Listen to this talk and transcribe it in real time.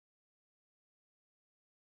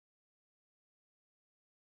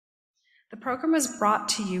The program was brought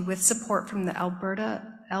to you with support from the Alberta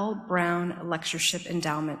L. Brown Lectureship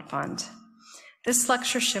Endowment Fund. This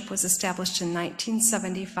lectureship was established in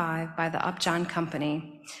 1975 by the Upjohn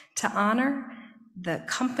Company to honor the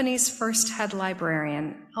company's first head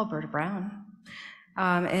librarian, Alberta Brown,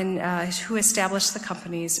 who established the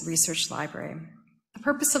company's research library. The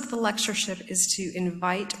purpose of the lectureship is to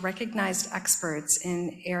invite recognized experts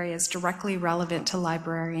in areas directly relevant to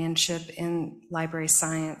librarianship in library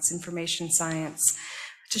science, information science,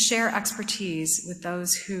 to share expertise with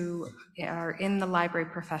those who are in the library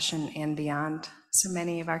profession and beyond. So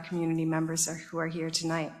many of our community members who are here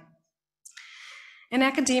tonight. In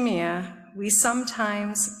academia, we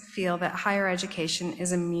sometimes feel that higher education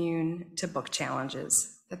is immune to book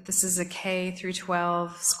challenges, that this is a K through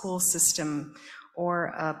 12 school system or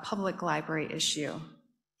a public library issue.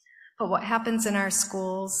 But what happens in our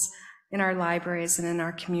schools, in our libraries, and in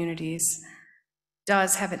our communities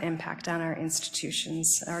does have an impact on our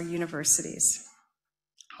institutions, our universities.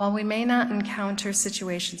 While we may not encounter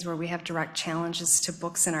situations where we have direct challenges to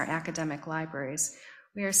books in our academic libraries,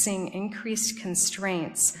 we are seeing increased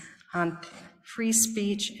constraints on free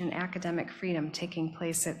speech and academic freedom taking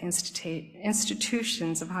place at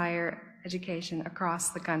institutions of higher education across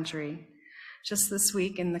the country. Just this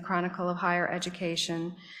week in the Chronicle of Higher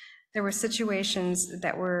Education, there were situations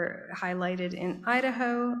that were highlighted in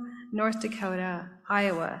Idaho, North Dakota,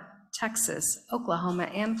 Iowa, Texas, Oklahoma,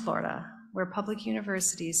 and Florida, where public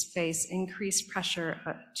universities face increased pressure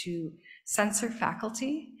to censor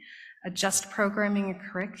faculty, adjust programming and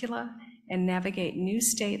curricula, and navigate new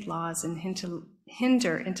state laws and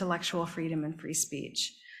hinder intellectual freedom and free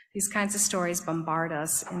speech. These kinds of stories bombard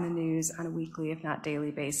us in the news on a weekly, if not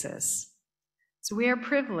daily basis. So we are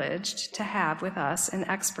privileged to have with us an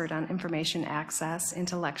expert on information access,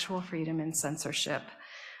 intellectual freedom, and censorship,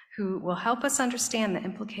 who will help us understand the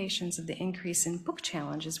implications of the increase in book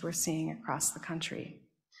challenges we're seeing across the country.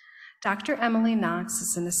 Dr. Emily Knox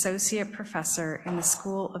is an associate professor in the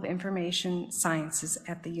School of Information Sciences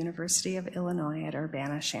at the University of Illinois at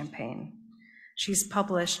Urbana-Champaign. She's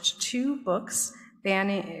published 2 books,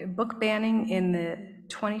 Book Banning in the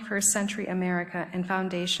 21st Century America and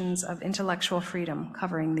Foundations of Intellectual Freedom,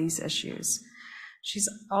 covering these issues. She's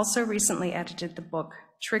also recently edited the book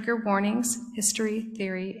Trigger Warnings, History,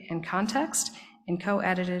 Theory, and Context, and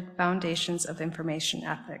co-edited Foundations of Information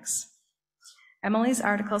Ethics. Emily's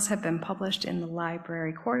articles have been published in the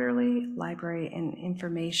Library Quarterly, Library and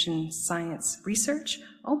Information Science Research,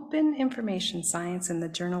 Open Information Science, and the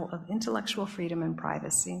Journal of Intellectual Freedom and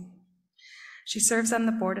Privacy. She serves on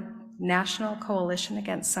the board of National Coalition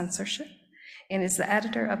Against Censorship and is the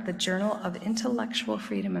editor of the Journal of Intellectual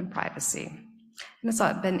Freedom and Privacy, and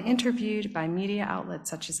has been interviewed by media outlets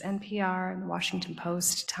such as NPR, the Washington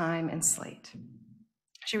Post, Time, and Slate.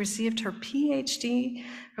 She received her PhD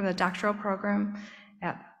from the doctoral program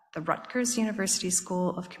at the Rutgers University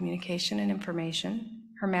School of Communication and Information,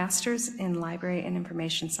 her master's in Library and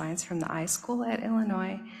Information Science from the iSchool at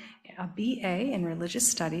Illinois, a BA in Religious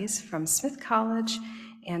Studies from Smith College,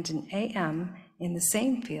 and an AM in the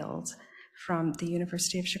same field from the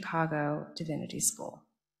University of Chicago Divinity School.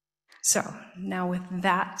 So now with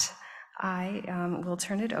that, I will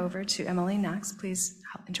turn it over to Emily Knox. Please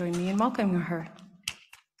join me in welcoming her.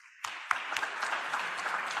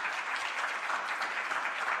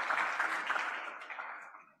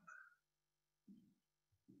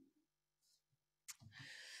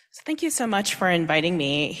 Thank you so much for inviting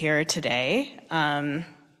me here today. I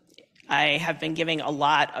have been giving a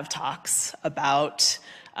lot of talks about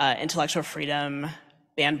intellectual freedom,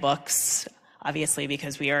 banned books, obviously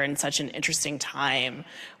because we are in such an interesting time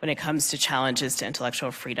when it comes to challenges to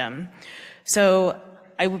intellectual freedom. So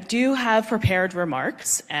I do have prepared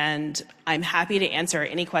remarks, and I'm happy to answer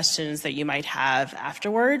any questions that you might have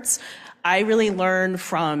afterwards. I really learn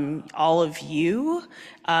from all of you,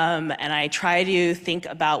 and I try to think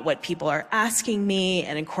about what people are asking me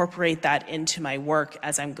and incorporate that into my work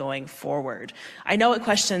as I'm going forward. I know what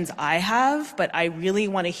questions I have, but I really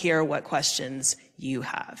want to hear what questions you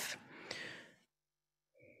have.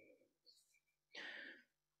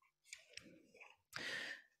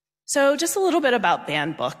 So just a little bit about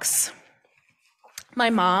banned books.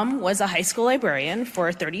 My mom was a high school librarian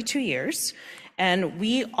for 32 years. And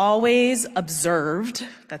we always observed,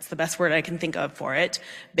 that's the best word I can think of for it,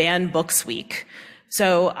 Banned Books Week.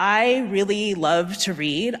 So I really love to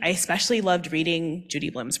read. I especially loved reading Judy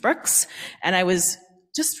Blim's books. And I was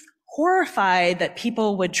just horrified that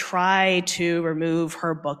people would try to remove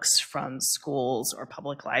her books from schools or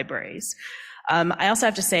public libraries. I also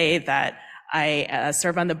have to say that I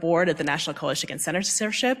serve on the board of the National Coalition Against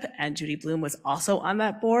Censorship, and Judy Blume was also on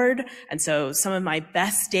that board. And so some of my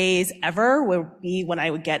best days ever would be when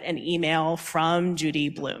I would get an email from Judy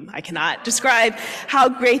Blume. I cannot describe how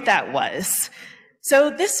great that was. So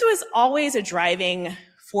this was always a driving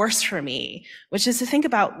force for me, which is to think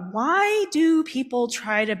about, why do people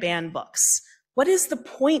try to ban books? What is the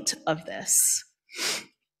point of this?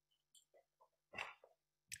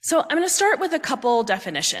 So I'm going to start with a couple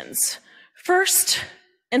definitions. First,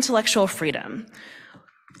 intellectual freedom.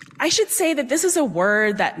 I should say that this is a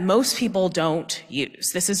word that most people don't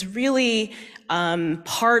use. This is really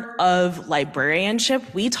part of librarianship.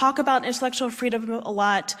 We talk about intellectual freedom a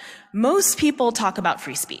lot. Most people talk about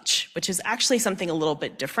free speech, which is actually something a little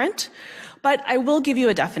bit different. But I will give you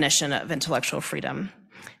a definition of intellectual freedom.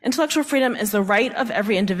 Intellectual freedom is the right of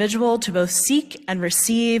every individual to both seek and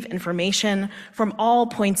receive information from all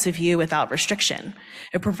points of view without restriction.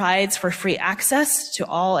 It provides for free access to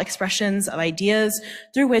all expressions of ideas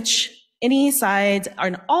through which any sides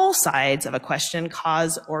or all sides of a question,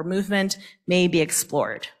 cause, or movement may be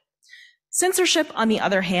explored. Censorship, on the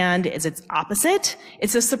other hand, is its opposite.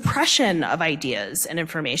 It's a suppression of ideas and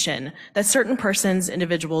information that certain persons,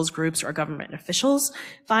 individuals, groups, or government officials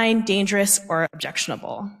find dangerous or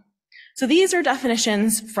objectionable. So these are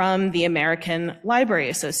definitions from the American Library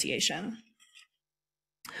Association.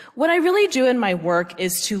 What I really do in my work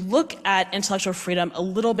is to look at intellectual freedom a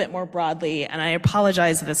little bit more broadly, and I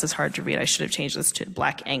apologize if this is hard to read. I should have changed this to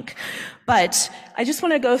black ink. But I just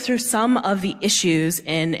want to go through some of the issues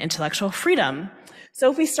in intellectual freedom.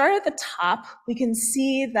 So if we start at the top, we can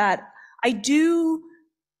see that I do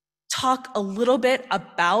talk a little bit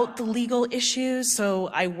about the legal issues. So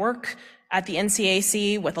I work at the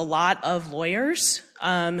NCAC with a lot of lawyers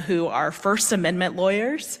who are First Amendment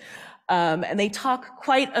lawyers. And they talk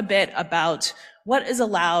quite a bit about what is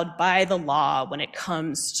allowed by the law when it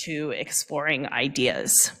comes to exploring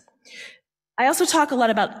ideas. I also talk a lot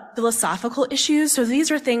about philosophical issues. So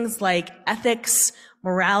these are things like ethics,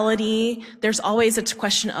 morality. There's always a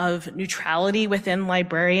question of neutrality within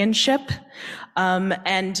librarianship.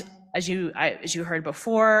 And as you heard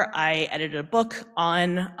before, I edited a book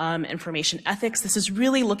on information ethics. This is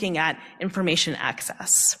really looking at information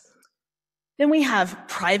access. Then we have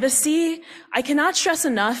privacy. I cannot stress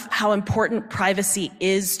enough how important privacy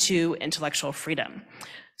is to intellectual freedom.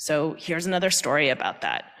 So here's another story about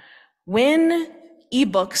that. When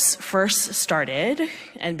ebooks first started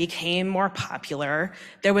and became more popular,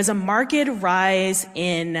 there was a marked rise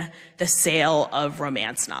in the sale of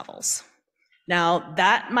romance novels. Now,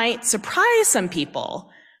 that might surprise some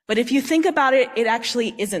people, but if you think about it, it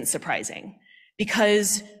actually isn't surprising,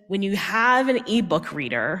 because when you have an ebook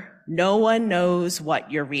reader, no one knows what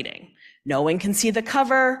you're reading. No one can see the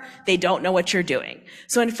cover. They don't know what you're doing.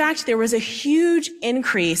 So in fact, there was a huge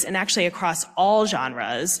increase, and actually across all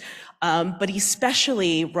genres, but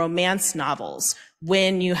especially romance novels,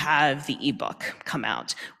 when you have the ebook come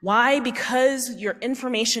out. Why? Because your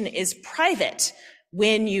information is private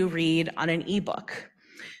when you read on an ebook.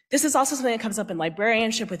 This is also something that comes up in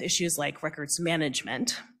librarianship with issues like records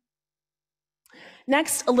management.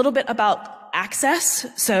 Next, a little bit about access.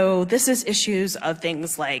 So this is issues of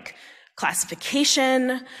things like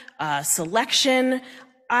classification, selection.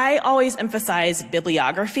 I always emphasize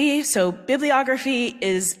bibliography. So bibliography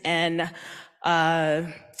is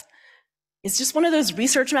it's just one of those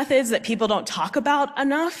research methods that people don't talk about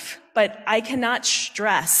enough, but I cannot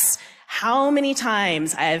stress how many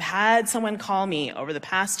times I have had someone call me over the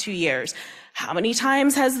past 2 years. How many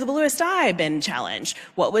times has the bluest eye been challenged?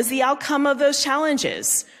 What was the outcome of those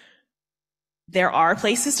challenges? There are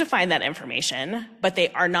places to find that information, but they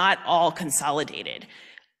are not all consolidated.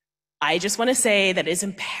 I just want to say that it's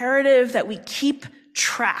imperative that we keep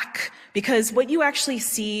track, because what you actually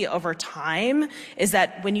see over time is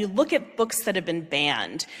that when you look at books that have been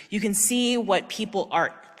banned, you can see what people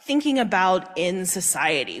are thinking about in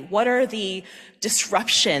society. What are the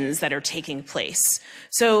disruptions that are taking place?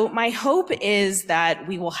 So my hope is that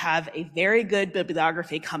we will have a very good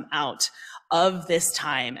bibliography come out of this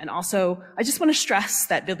time. And also, I just want to stress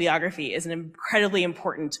that bibliography is an incredibly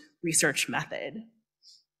important research method.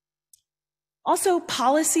 Also,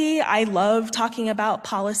 policy. I love talking about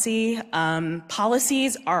policy.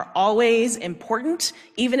 Policies are always important,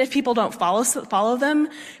 even if people don't follow them,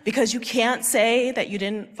 because you can't say that you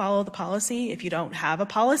didn't follow the policy if you don't have a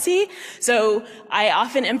policy. So I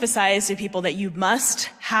often emphasize to people that you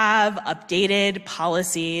must have updated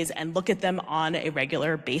policies and look at them on a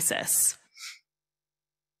regular basis.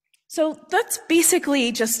 So that's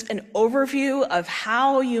basically just an overview of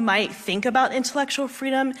how you might think about intellectual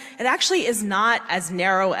freedom. It actually is not as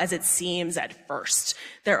narrow as it seems at first.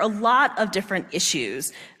 There are a lot of different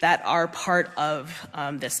issues that are part of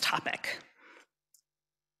this topic.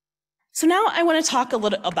 So now I want to talk a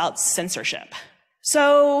little about censorship.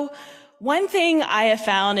 So one thing I have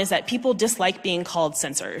found is that people dislike being called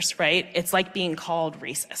censors, right? It's like being called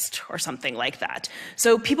racist or something like that.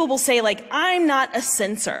 So people will say, like, I'm not a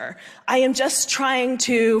censor. I am just trying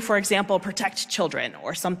to, for example, protect children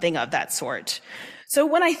or something of that sort. So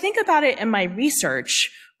when I think about it in my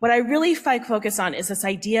research, what I really focus on is this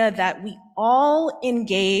idea that we all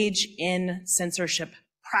engage in censorship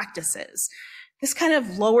practices. This kind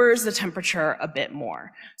of lowers the temperature a bit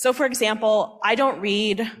more. So for example, I don't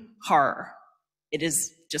read horror. It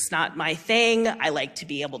is just not my thing. I like to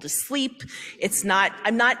be able to sleep.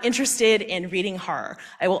 I'm not interested in reading horror.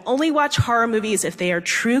 I will only watch horror movies if they are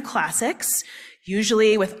true classics,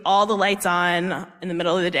 usually with all the lights on in the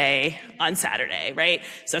middle of the day on Saturday, right?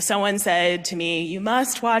 So if someone said to me, you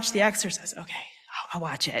must watch The Exorcist. Okay, I'll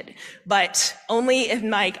watch it, but only in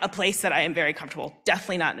like a place that I am very comfortable,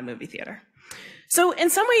 definitely not in a movie theater. So in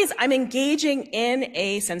some ways, I'm engaging in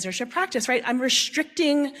a censorship practice, right? I'm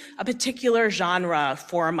restricting a particular genre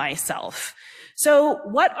for myself. So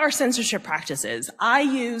what are censorship practices? I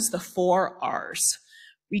use the 4 R's: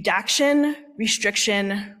 redaction,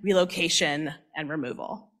 restriction, relocation, and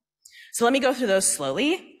removal. So let me go through those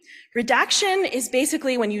slowly. Redaction is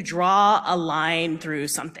basically when you draw a line through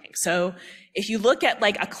something. So if you look at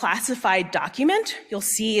like a classified document, you'll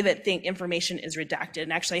see that the information is redacted,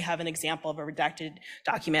 and actually I have an example of a redacted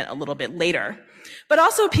document a little bit later. But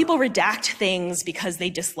also people redact things because they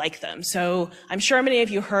dislike them. So I'm sure many of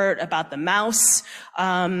you heard about the mouse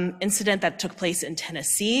incident that took place in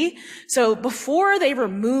Tennessee. So before they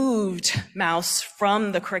removed mouse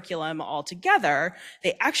from the curriculum altogether,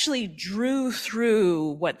 they actually drew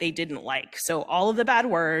through what they didn't like. So all of the bad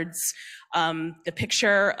words, the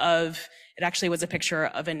picture of, it actually was a picture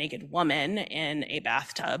of a naked woman in a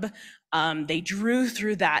bathtub. They drew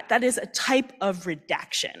through that. That is a type of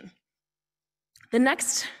redaction. The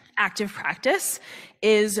next active practice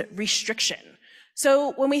is restriction.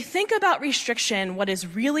 So when we think about restriction, what is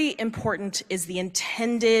really important is the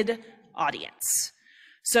intended audience.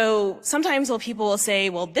 So sometimes people will say,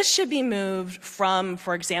 well, this should be moved from,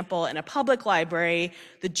 for example, in a public library,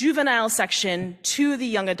 the juvenile section to the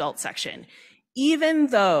young adult section, even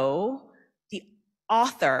though the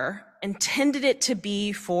author intended it to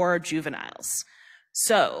be for juveniles.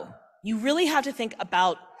 So you really have to think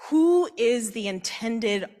about who is the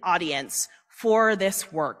intended audience for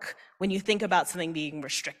this work when you think about something being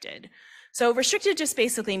restricted. So restricted just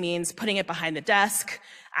basically means putting it behind the desk,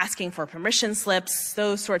 asking for permission slips,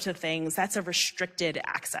 those sorts of things. That's a restricted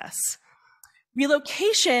access.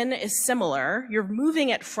 Relocation is similar. You're moving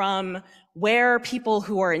it from where people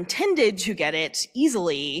who are intended to get it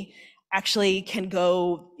easily actually can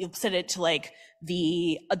go, you'll set it to like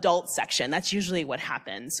the adult section. That's usually what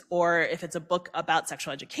happens. Or if it's a book about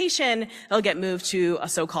sexual education, it'll get moved to a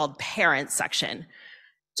so-called parent section.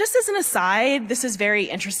 Just as an aside, this is very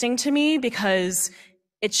interesting to me because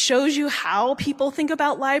it shows you how people think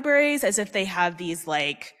about libraries as if they have these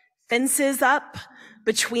like fences up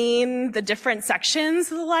between the different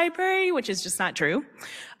sections of the library, which is just not true.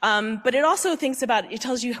 But it also it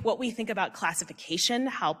tells you what we think about classification,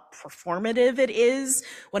 how performative it is.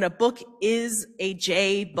 When a book is a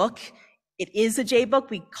J book, it is a J book.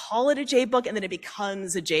 We call it a J book, and then it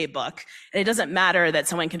becomes a J book. And it doesn't matter that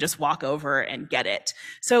someone can just walk over and get it.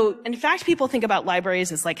 So in fact, people think about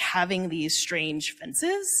libraries as like having these strange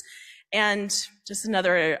fences. And just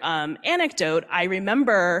another anecdote, I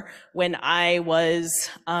remember when I was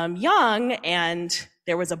young and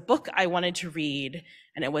there was a book I wanted to read,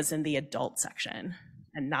 and it was in the adult section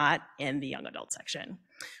and not in the young adult section.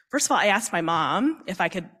 First of all, I asked my mom if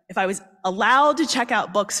I was allowed to check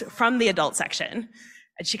out books from the adult section.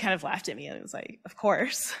 And she kind of laughed at me and was like, of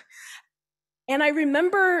course. And I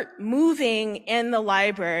remember moving in the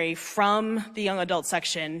library from the young adult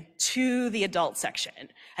section to the adult section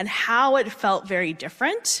and how it felt very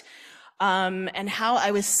different, and how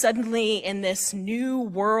I was suddenly in this new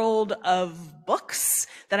world of books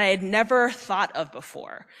that I had never thought of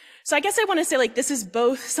before. So I guess I want to say, like, this is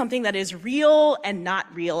both something that is real and not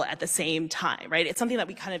real at the same time, right? It's something that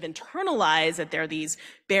we kind of internalize, that there are these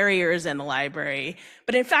barriers in the library,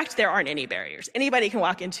 but in fact, there aren't any barriers. Anybody can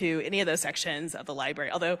walk into any of those sections of the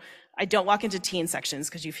library, although I don't walk into teen sections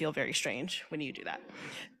because you feel very strange when you do that.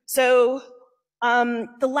 So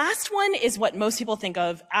the last one is what most people think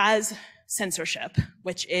of as censorship,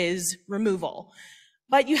 which is removal.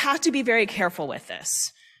 But you have to be very careful with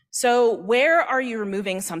this. So where are you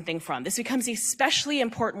removing something from? This becomes especially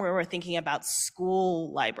important when we're thinking about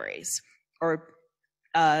school libraries or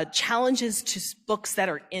challenges to books that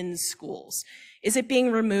are in schools. Is it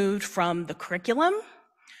being removed from the curriculum,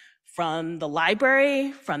 from the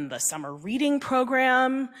library, from the summer reading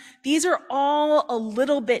program? These are all a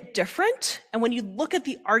little bit different. And when you look at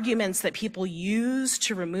the arguments that people use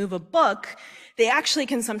to remove a book, they actually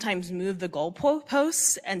can sometimes move the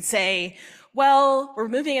goalposts and say, well, we're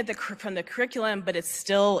removing it from the curriculum, but it's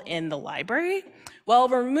still in the library. Well,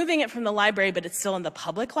 we're removing it from the library, but it's still in the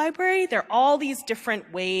public library. There are all these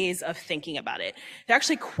different ways of thinking about it. They're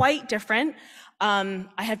actually quite different. I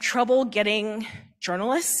have trouble getting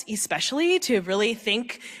journalists, especially, to really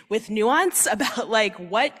think with nuance about, like,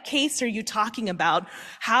 what case are you talking about?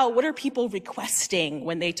 What are people requesting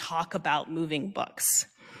when they talk about moving books?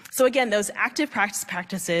 So again, those active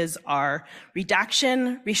practices are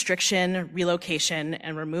redaction, restriction, relocation,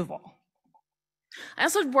 and removal. I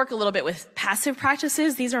also work a little bit with passive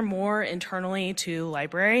practices. These are more internally to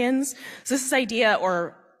librarians. So this is idea,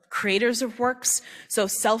 or creators of works. So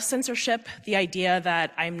self-censorship, the idea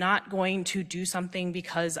that I'm not going to do something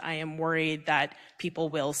because I am worried that people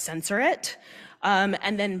will censor it.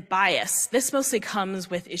 And then bias. This mostly comes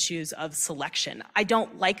with issues of selection. I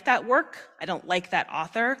don't like that work, I don't like that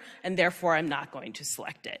author, and therefore I'm not going to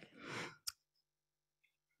select it.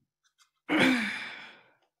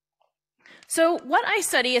 So what I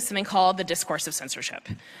study is something called the discourse of censorship.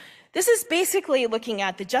 This is basically looking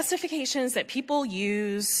at the justifications that people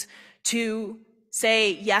use to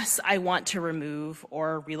say, yes, I want to remove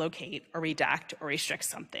or relocate or redact or restrict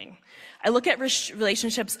something. I look at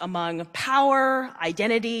relationships among power,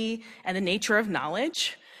 identity, and the nature of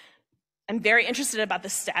knowledge. I'm very interested about the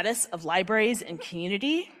status of libraries and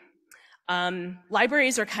community.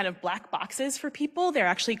 Libraries are kind of black boxes for people. They're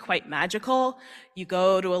actually quite magical. You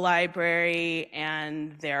go to a library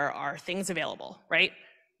and there are things available, right?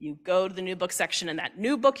 You go to the new book section and that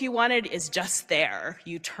new book you wanted is just there.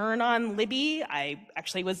 You turn on Libby. I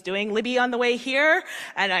actually was doing Libby on the way here,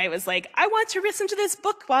 and I was like, I want to listen to this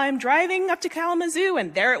book while I'm driving up to Kalamazoo,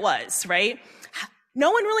 and there it was, right? No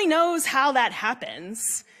one really knows how that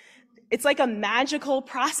happens. It's like a magical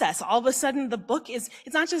process. All of a sudden the book it's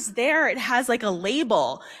not just there, it has like a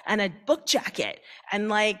label and a book jacket. And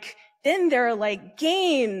like, then there are like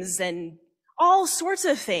games and all sorts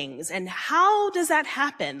of things. And how does that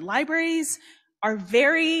happen? Libraries are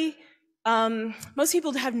very, most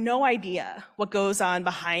people have no idea what goes on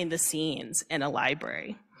behind the scenes in a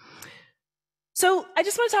library. So I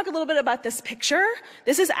just want to talk a little bit about this picture.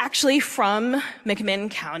 This is actually from McMinn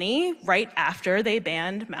County right after they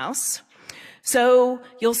banned mouse. So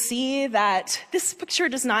you'll see that this picture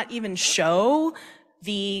does not even show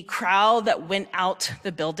the crowd that went out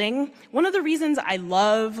the building. One of the reasons I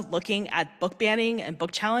love looking at book banning and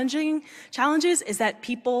book challenges is that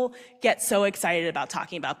people get so excited about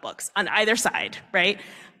talking about books on either side, right?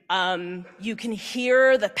 You can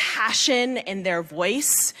hear the passion in their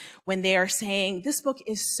voice when they are saying, this book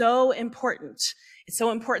is so important. It's so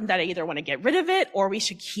important that I either want to get rid of it or we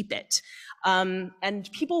should keep it. And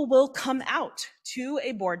people will come out to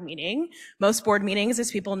a board meeting. Most board meetings,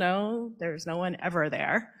 as people know, there's no one ever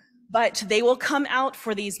there, but they will come out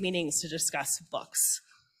for these meetings to discuss books.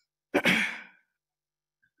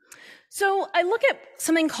 So I look at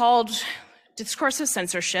something called discourse of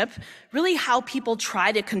censorship, really how people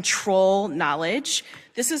try to control knowledge.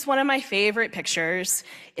 This is one of my favorite pictures.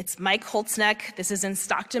 It's Mike Holtzneck. This is in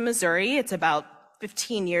Stockton, Missouri. It's about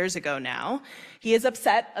 15 years ago now. He is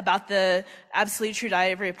upset about the absolute true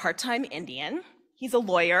diary of a part-time Indian. He's a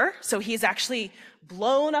lawyer, so he's actually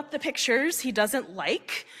blown up the pictures he doesn't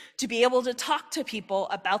like to be able to talk to people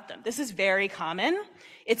about them. This is very common.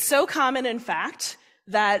 It's so common, in fact,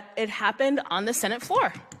 that it happened on the Senate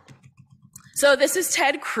floor. So this is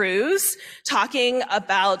Ted Cruz talking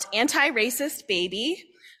about anti-racist baby.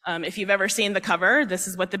 If you've ever seen the cover, this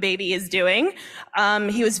is what the baby is doing.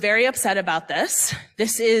 He was very upset about this.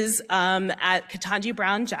 This is at Ketanji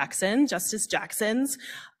Brown Jackson, Justice Jackson's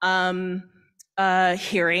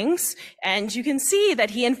hearings. And you can see that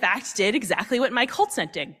he, in fact, did exactly what Mike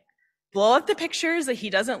Holtzneck did. Blow up the pictures that he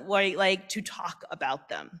doesn't like to talk about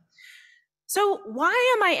them. So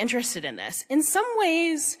why am I interested in this? In some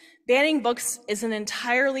ways, banning books is an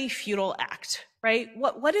entirely futile act, right?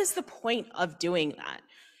 What is the point of doing that?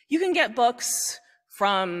 You can get books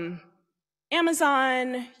from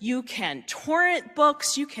Amazon, you can torrent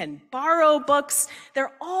books, you can borrow books. There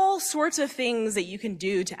are all sorts of things that you can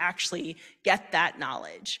do to actually get that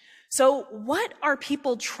knowledge. So what are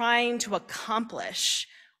people trying to accomplish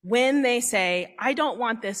when they say, I don't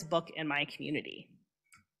want this book in my community.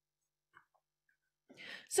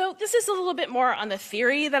 So this is a little bit more on the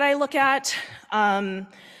theory that I look at. I'm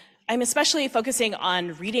especially focusing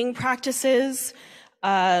on reading practices.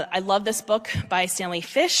 I love this book by Stanley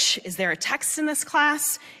Fish, Is There a Text in This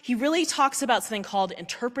Class? He really talks about something called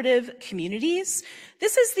interpretive communities.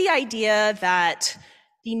 This is the idea that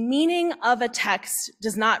the meaning of a text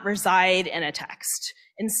does not reside in a text.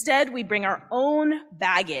 Instead, we bring our own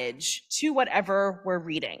baggage to whatever we're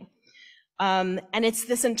reading. And it's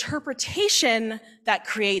this interpretation that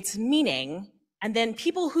creates meaning, and then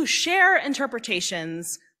people who share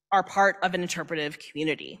interpretations are part of an interpretive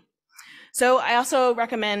community. So I also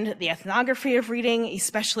recommend The Ethnography of Reading,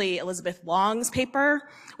 especially Elizabeth Long's paper,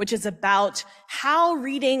 which is about how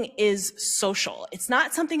reading is social. It's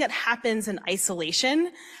not something that happens in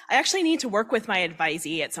isolation. I actually need to work with my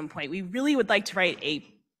advisee at some point. We really would like to write a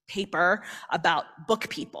paper about book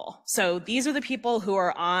people. So these are the people who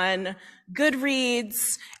are on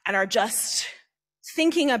Goodreads and are just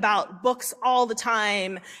thinking about books all the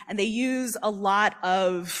time, and they use a lot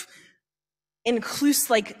of inclusive,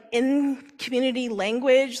 like in community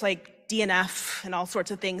language, like DNF and all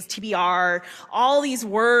sorts of things, TBR, all these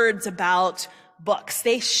words about books.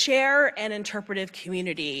 They share an interpretive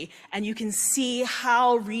community, and you can see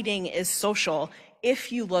how reading is social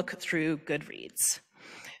if you look through Goodreads.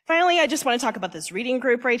 Finally, I just want to talk about this reading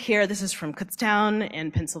group right here. This is from Kutztown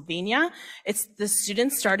in Pennsylvania. It's the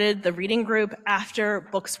students started the reading group after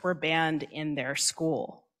books were banned in their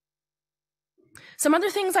school. Some other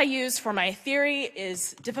things I use for my theory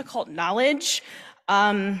is difficult knowledge.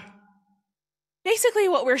 Basically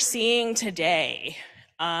what we're seeing today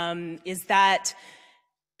is that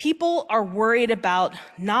people are worried about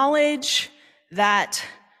knowledge that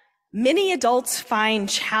many adults find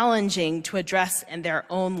challenging to address in their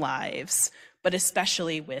own lives, but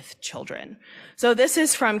especially with children. So this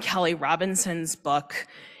is from Kelly Robinson's book.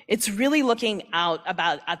 It's really looking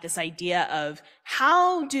at this idea of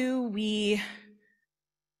how do we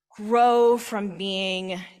grow from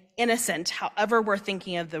being innocent, however we're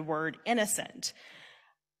thinking of the word innocent.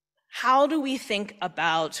 How do we think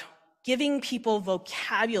about giving people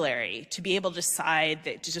vocabulary to be able to decide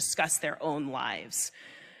to discuss their own lives?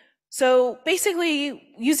 So basically,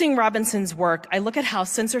 using Robinson's work, I look at how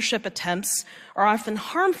censorship attempts are often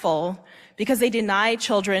harmful because they deny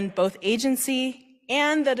children both agency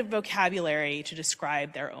and the vocabulary to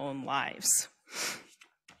describe their own lives.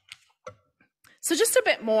 So just a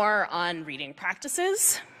bit more on reading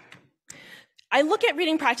practices. I look at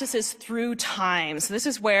reading practices through time. So this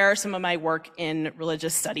is where some of my work in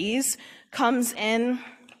religious studies comes in.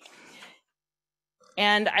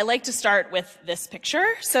 And I like to start with this picture.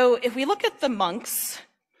 So if we look at the monks,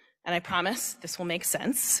 and I promise this will make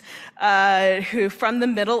sense, who from the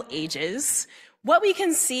Middle Ages, what we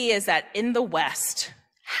can see is that in the West,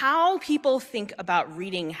 how people think about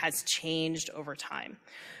reading has changed over time.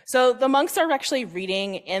 So the monks are actually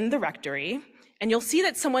reading in the rectory, and you'll see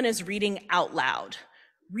that someone is reading out loud.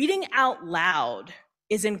 Reading out loud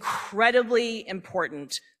is incredibly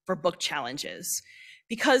important for book challenges,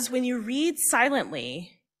 because when you read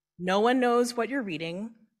silently, no one knows what you're reading,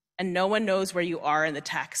 and no one knows where you are in the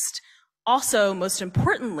text. Also, most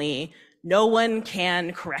importantly, no one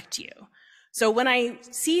can correct you. So when I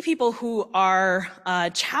see people who are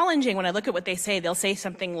challenging, when I look at what they say, they'll say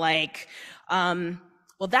something like,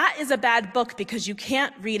 well, that is a bad book because you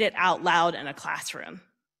can't read it out loud in a classroom,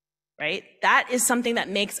 right? That is something that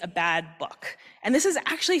makes a bad book. And this is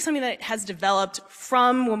actually something that has developed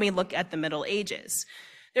from when we look at the Middle Ages.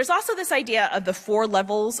 There's also this idea of the 4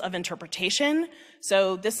 levels of interpretation.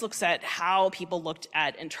 So this looks at how people looked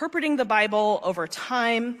at interpreting the Bible over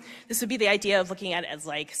time. This would be the idea of looking at it as,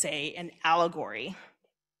 like, say, an allegory.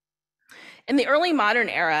 In the early modern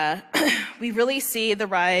era, we really see the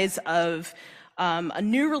rise of a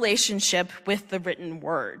new relationship with the written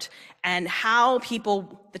word and how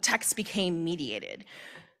the text became mediated.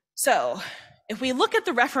 So if we look at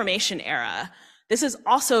the Reformation era, this is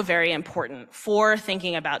also very important for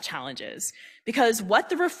thinking about challenges, because what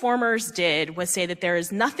the reformers did was say that there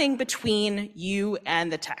is nothing between you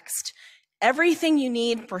and the text. Everything you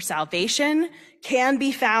need for salvation can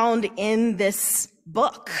be found in this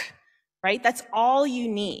book, right? That's all you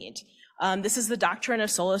need. This is the doctrine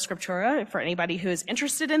of sola scriptura for anybody who is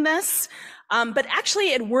interested in this. But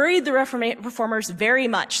actually, it worried the reformers very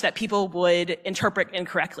much that people would interpret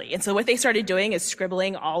incorrectly. And so what they started doing is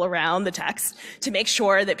scribbling all around the text to make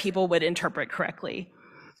sure that people would interpret correctly.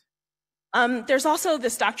 There's also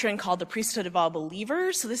this doctrine called the priesthood of all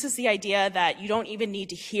believers. So this is the idea that you don't even need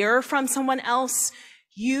to hear from someone else.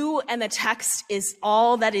 You and the text is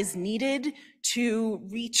all that is needed to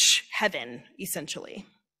reach heaven, essentially.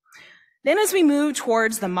 Then as we move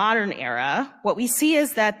towards the modern era, what we see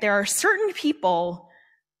is that there are certain people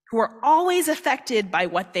who are always affected by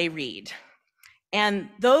what they read. And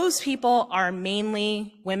those people are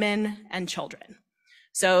mainly women and children.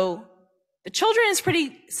 So the children is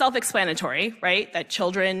pretty self-explanatory, right? That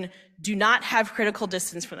children do not have critical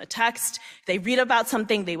distance from the text. If they read about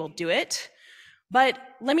something, they will do it. But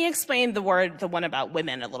let me explain the one about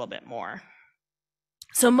women a little bit more.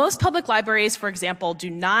 So most public libraries, for example, do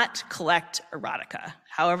not collect erotica,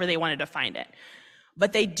 however they wanted to find it.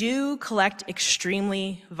 But they do collect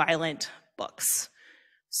extremely violent books.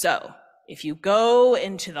 So if you go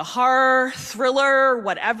into the horror, thriller,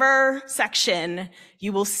 whatever section,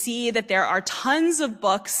 you will see that there are tons of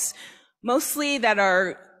books, mostly that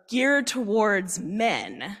are geared towards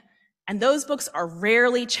men. And those books are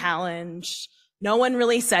rarely challenged. No one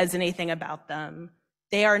really says anything about them.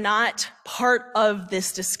 They are not part of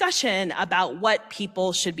this discussion about what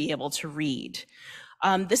people should be able to read.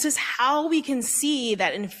 This is how we can see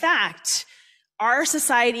that, in fact, our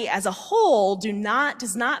society as a whole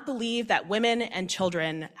does not believe that women and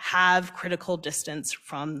children have critical distance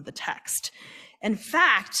from the text. In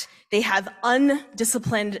fact, they have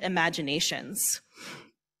undisciplined imaginations.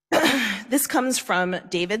 This comes from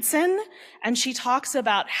Davidson, and she talks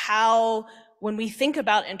about how when we think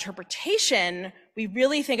about interpretation, we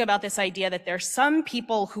really think about this idea that there's some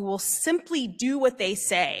people who will simply do what they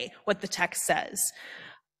say, what the text says.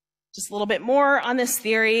 Just a little bit more on this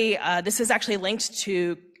theory. This is actually linked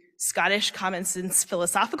to Scottish common sense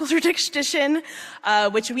philosophical tradition,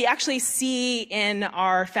 which we actually see in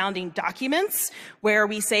our founding documents, where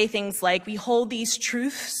we say things like, we hold these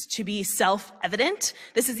truths to be self-evident.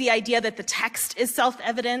 This is the idea that the text is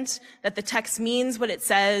self-evident, that the text means what it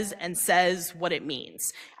says and says what it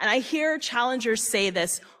means. And I hear challengers say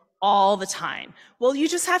this all the time. Well, you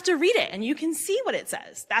just have to read it and you can see what it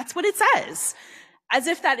says. That's what it says. As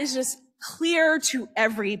if that is just clear to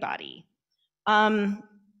everybody.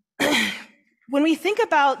 When we think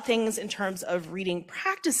about things in terms of reading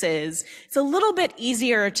practices, it's a little bit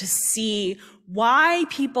easier to see why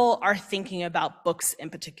people are thinking about books in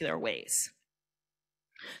particular ways.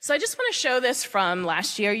 So I just want to show this from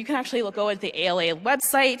last year. You can actually go at the ALA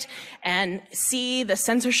website and see the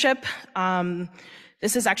censorship.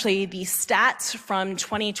 This is actually the stats from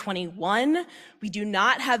 2021. We do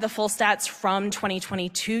not have the full stats from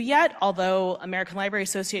 2022 yet, although American Library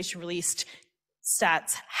Association released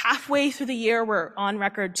stats halfway through the year. We're on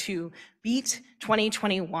record to beat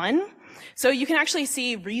 2021. So you can actually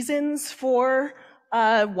see reasons for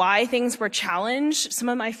why things were challenged. Some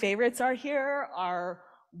of my favorites are here are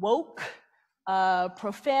woke,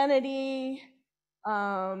 profanity,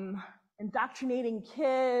 indoctrinating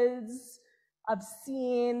kids,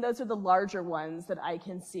 obscene. Those are the larger ones that I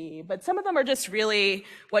can see. But some of them are just really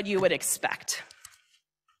what you would expect.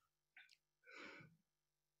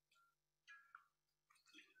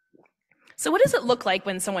 So what does it look like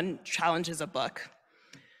when someone challenges a book?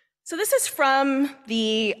 So this is from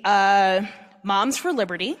the Moms for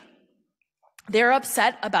Liberty. They're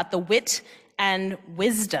upset about the wit and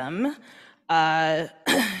wisdom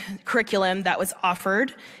curriculum that was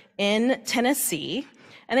offered in Tennessee.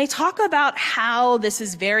 And they talk about how this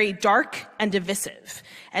is very dark and divisive.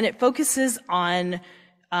 And it focuses on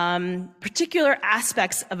particular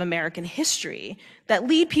aspects of American history that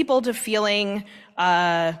lead people to feeling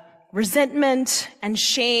resentment and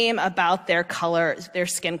shame about their color, their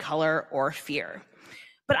skin color, or fear.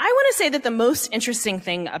 But I want to say that the most interesting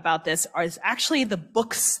thing about this is actually the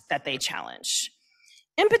books that they challenge.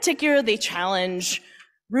 In particular, they challenge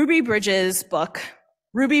Ruby Bridges' book,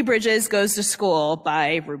 Ruby Bridges Goes to School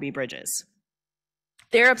by Ruby Bridges.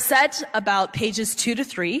 They're upset about pages 2 to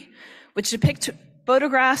 3, which depict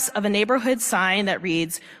photographs of a neighborhood sign that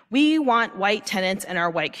reads, "We want white tenants in our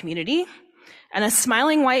white community," and a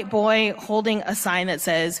smiling white boy holding a sign that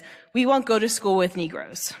says, "We won't go to school with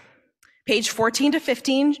Negroes." Page 14 to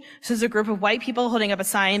 15 shows a group of white people holding up a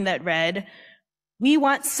sign that read, "We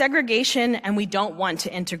want segregation and we don't want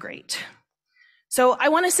to integrate." So I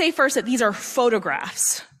want to say first that these are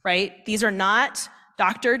photographs, right? These are not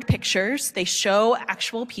doctored pictures. They show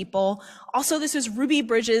actual people. Also, this is Ruby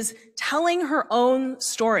Bridges telling her own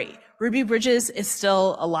story. Ruby Bridges is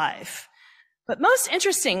still alive. But most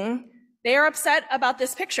interesting, they are upset about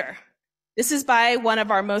this picture. This is by one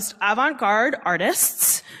of our most avant-garde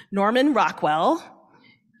artists, Norman Rockwell.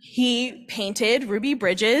 He painted Ruby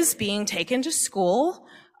Bridges being taken to school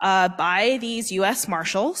by these US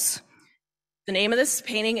Marshals. The name of this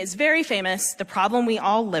painting is very famous, "The Problem We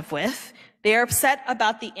All Live With." They are upset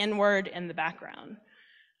about the N-word in the background.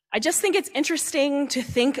 I just think it's interesting to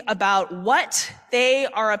think about what they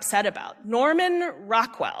are upset about. Norman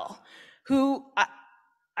Rockwell, who,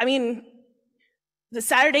 I mean, the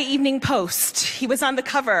Saturday Evening Post, he was on the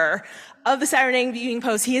cover of the Saturday Evening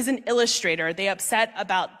Post. He is an illustrator. They upset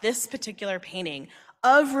about this particular painting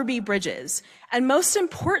of Ruby Bridges. And most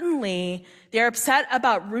importantly, they're upset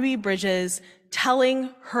about Ruby Bridges telling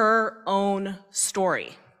her own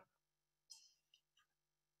story.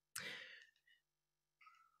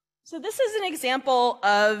 So this is an example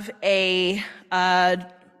of a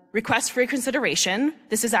request for reconsideration.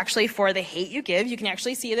 This is actually for The Hate U Give. You can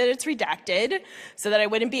actually see that it's redacted so that I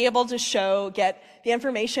wouldn't be able to get the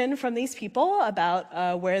information from these people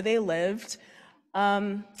about where they lived.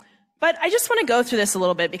 But I just want to go through this a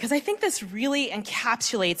little bit because I think this really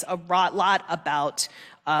encapsulates a lot about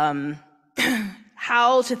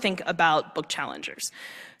how to think about book challengers.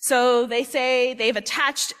 So they say they've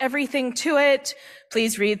attached everything to it.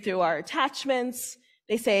 Please read through our attachments.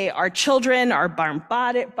 They say our children are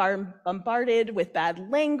bombarded with bad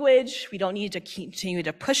language. We don't need to continue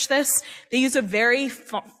to push this. They use a very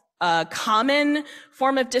common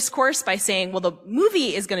form of discourse by saying, well, the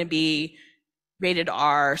movie is going to be rated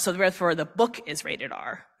R, so therefore the book is rated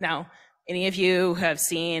R. Now, any of you who have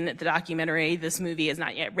seen the documentary, This Movie Is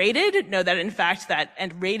Not Yet Rated, know that in fact that a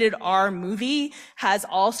rated R movie has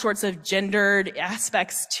all sorts of gendered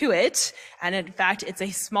aspects to it. And in fact, it's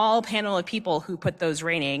a small panel of people who put those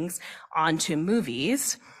ratings onto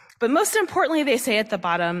movies. But most importantly, they say at the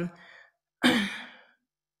bottom,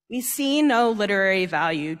 we see no literary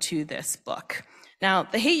value to this book. Now,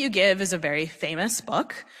 The Hate U Give is a very famous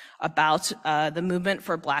book about the movement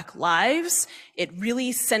for Black lives. It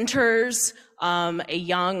really centers a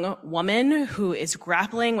young woman who is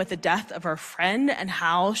grappling with the death of her friend and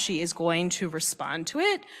how she is going to respond to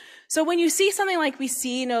it. So when you see something like we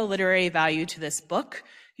see no literary value to this book,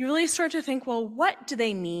 you really start to think, well, what do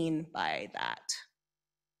they mean by that?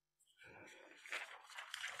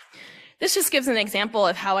 This just gives an example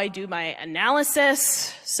of how I do my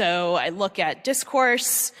analysis. So I look at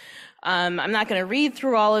discourse. I'm not going to read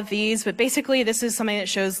through all of these, but basically this is something that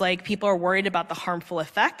shows like people are worried about the harmful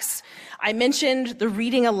effects. I mentioned the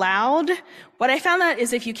reading aloud. What I found out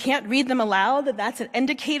is if you can't read them aloud, that's an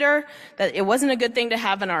indicator that it wasn't a good thing to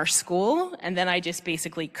have in our school, and then I just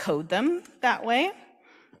basically code them that way.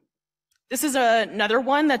 This is another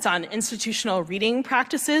one that's on institutional reading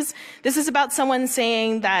practices. This is about someone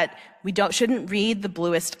saying that we shouldn't read The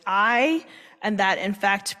Bluest Eye, and that in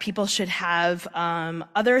fact people should have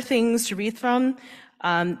other things to read from.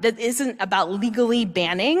 That isn't about legally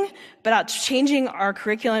banning, but about changing our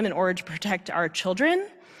curriculum in order to protect our children.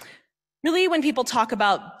 Really, when people talk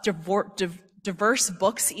about diverse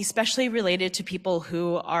books, especially related to people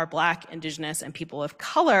who are Black, Indigenous, and people of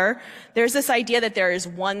color, there's this idea that there is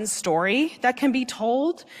one story that can be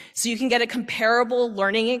told. So you can get a comparable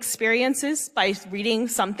learning experiences by reading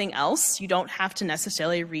something else. You don't have to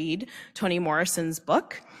necessarily read Toni Morrison's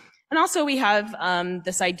book. And also we have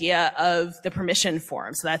this idea of the permission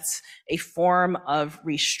form. So that's a form of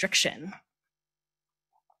restriction.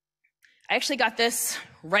 I actually got this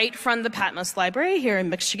right from the Patmos Library here in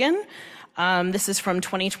Michigan. This is from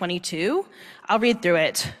 2022. I'll read through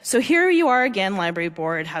it. So here you are again, Library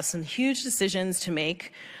Board has some huge decisions to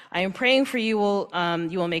make. I am praying for you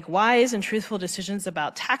will make wise and truthful decisions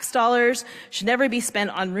about tax dollars should never be spent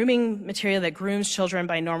on grooming material that grooms children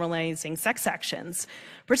by normalizing sex actions.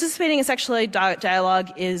 Participating in sexual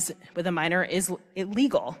dialogue with a minor is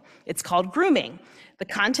illegal. It's called grooming. The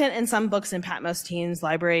content in some books in Patmos Teens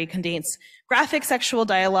Library contains graphic sexual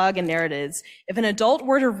dialogue and narratives. If an adult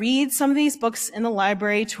were to read some of these books in the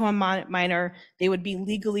library to a minor, they would be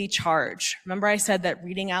legally charged. Remember I said that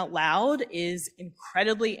reading out loud is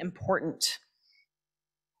incredibly important.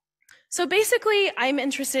 So basically, I'm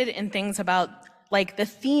interested in things about like the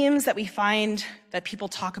themes that we find that people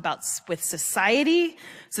talk about with society.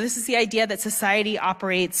 So this is the idea that society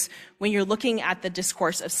operates when you're looking at the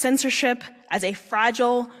discourse of censorship as a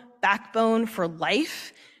fragile backbone for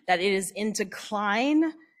life, that it is in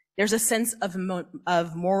decline. There's a sense of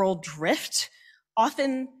moral drift.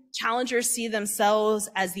 Often challengers see themselves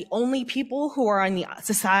as the only people who are on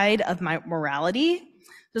the side of morality.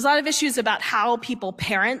 There's a lot of issues about how people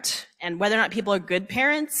parent and whether or not people are good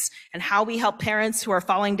parents and how we help parents who are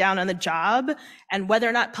falling down on the job and whether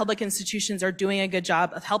or not public institutions are doing a good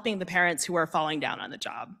job of helping the parents who are falling down on the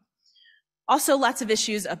job. Also, lots of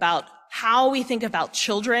issues about how we think about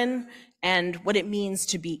children and what it means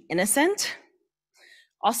to be innocent.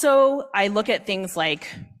 Also, I look at things like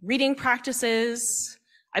reading practices.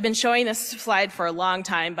 I've been showing this slide for a long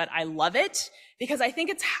time, but I love it because I think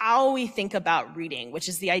it's how we think about reading, which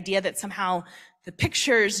is the idea that somehow the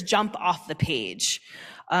pictures jump off the page.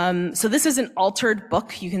 So this is an altered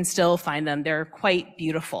book. You can still find them. They're quite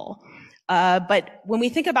beautiful. But when we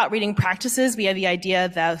think about reading practices, we have the idea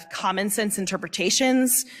that common sense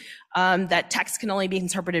interpretations, that text can only be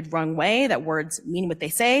interpreted one way, that words mean what they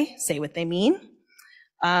say what they mean.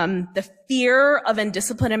 The fear of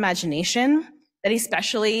undisciplined imagination, that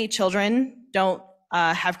especially children don't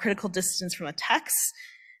have critical distance from a text,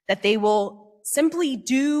 that they will simply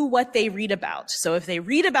do what they read about. So if they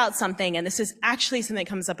read about something, and this is actually something that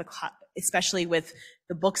comes up especially with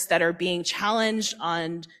the books that are being challenged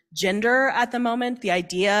on gender at the moment, the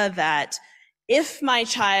idea that if my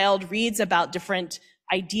child reads about different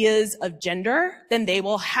ideas of gender, then they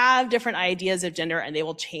will have different ideas of gender and they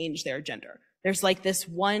will change their gender. There's like this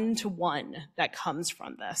one-to-one that comes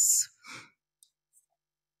from this.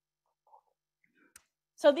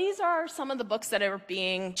 So these are some of the books that are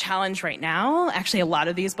being challenged right now. Actually, a lot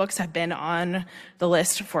of these books have been on the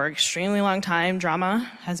list for an extremely long time. Drama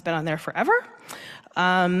has been on there forever.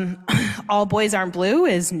 All Boys Aren't Blue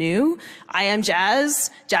is new. I Am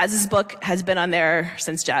Jazz. Jazz's book has been on there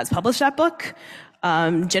since Jazz published that book.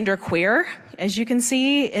 Gender Queer, as you can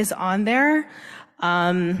see, is on there.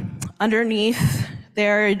 Underneath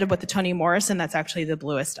there with the Toni Morrison, that's actually The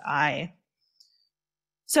Bluest Eye.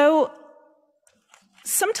 So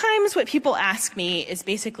sometimes what people ask me is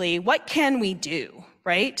basically, what can we do,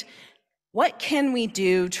 right? What can we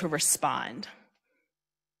do to respond?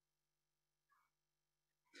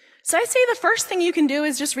 So I say the first thing you can do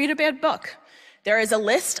is just read a bad book. There is a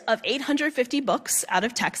list of 850 books out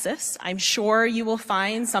of Texas. I'm sure you will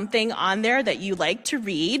find something on there that you like to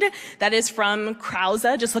read. That is from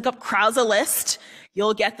Krause. Just look up Krause list.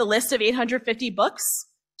 You'll get the list of 850 books.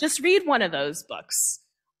 Just read one of those books.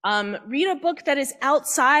 Read a book that is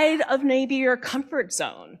outside of maybe your comfort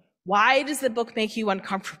zone. Why does the book make you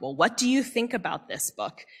uncomfortable? What do you think about this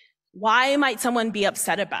book? Why might someone be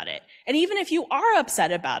upset about it? And even if you are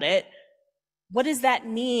upset about it, what does that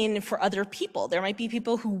mean for other people? There might be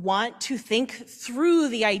people who want to think through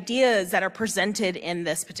the ideas that are presented in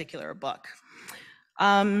this particular book.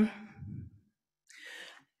 I've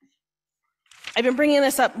been bringing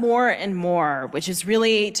this up more and more, which is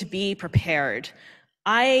really to be prepared.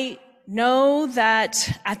 I know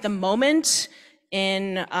that at the moment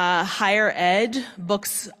in higher ed,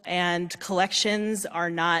 books and collections are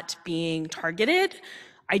not being targeted.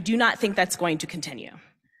 I do not think that's going to continue.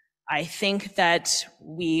 I think that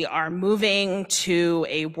we are moving to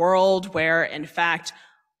a world where, in fact,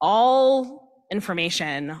 all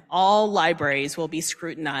information, all libraries will be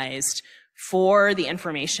scrutinized for the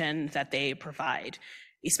information that they provide,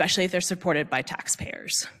 especially if they're supported by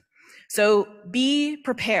taxpayers. So be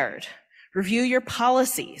prepared. Review your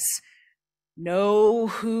policies. Know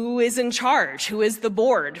who is in charge, who is the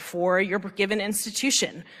board for your given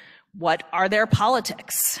institution. What are their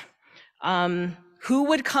politics? Who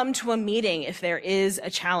would come to a meeting if there is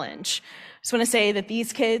a challenge? I just want to say that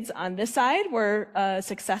these kids on this side were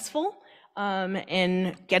successful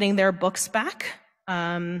in getting their books back.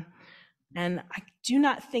 And I do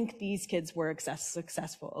not think these kids were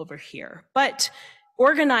successful over here. But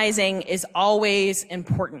organizing is always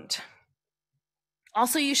important.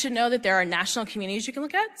 Also, you should know that there are national communities you can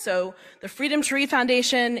look at. So the Freedom to Read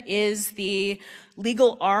Foundation is the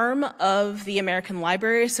legal arm of the American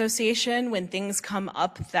Library Association. When things come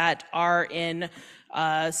up that are in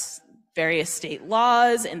various state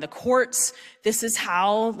laws, in the courts, this is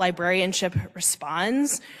how librarianship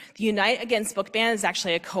responds. The Unite Against Book Ban is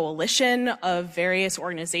actually a coalition of various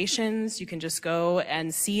organizations. You can just go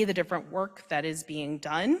and see the different work that is being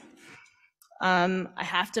done. I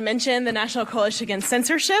have to mention the National Coalition Against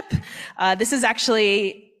Censorship. This is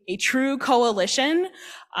actually a true coalition.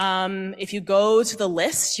 If you go to the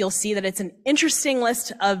list, you'll see that it's an interesting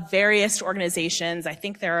list of various organizations. I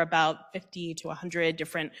think there are about 50 to 100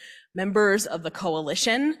 different members of the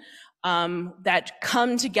coalition that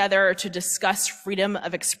come together to discuss freedom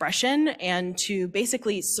of expression and to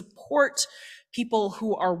basically support people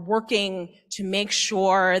who are working to make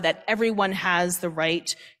sure that everyone has the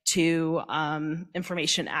right to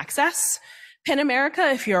information access. PEN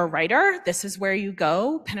America, if you're a writer, this is where you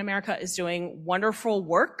go. PEN America is doing wonderful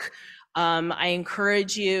work. I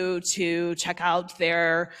encourage you to check out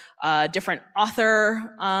their different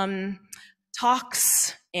author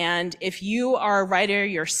talks. And if you are a writer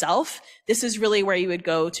yourself, this is really where you would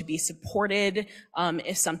go to be supported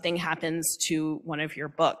if something happens to one of your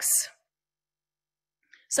books.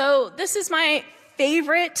 So this is my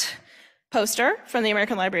favorite poster from the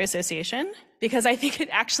American Library Association. because I think it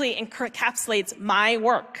actually encapsulates my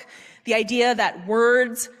work, the idea that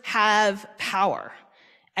words have power.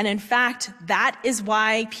 And in fact, that is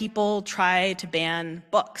why people try to ban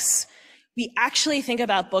books. We actually think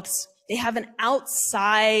about books, they have an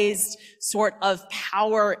outsized sort of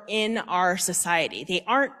power in our society. They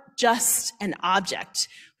aren't just an object.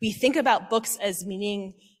 We think about books as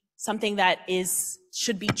meaning something that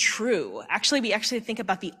should be true. Actually, we actually think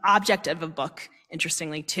about the object of a book,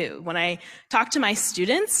 interestingly, too. When I talk to my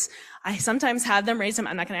students, I sometimes have them raise them.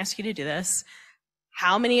 I'm not going to ask you to do this.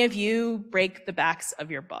 How many of you break the backs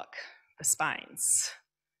of your book, the spines?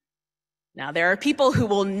 Now, there are people who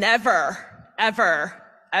will never, ever,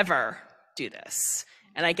 ever do this.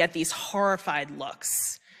 And I get these horrified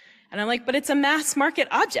looks. And I'm like, but it's a mass market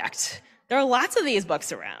object. There are lots of these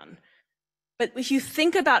books around. But if you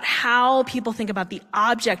think about how people think about the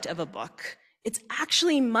object of a book, it's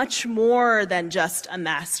actually much more than just a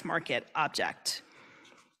mass market object.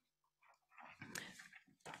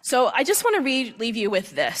 So I just want to leave you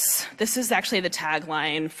with this. This is actually the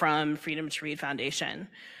tagline from Freedom to Read Foundation,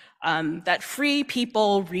 that free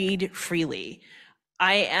people read freely.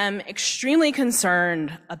 I am extremely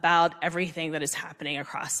concerned about everything that is happening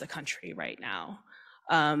across the country right now.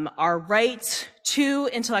 Our right to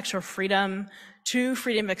intellectual freedom, to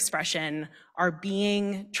freedom of expression are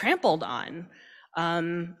being trampled on.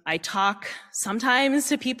 I talk sometimes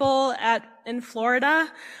to people in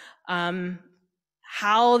Florida,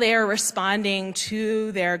 how they're responding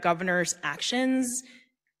to their governor's actions.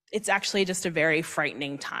 It's actually just a very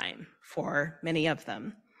frightening time for many of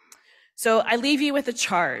them. So I leave you with a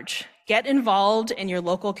charge. Get involved in your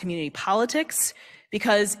local community politics,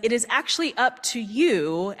 because it is actually up to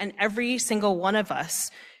you and every single one of us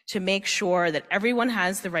to make sure that everyone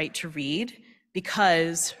has the right to read,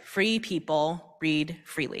 because free people read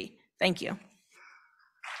freely. Thank you.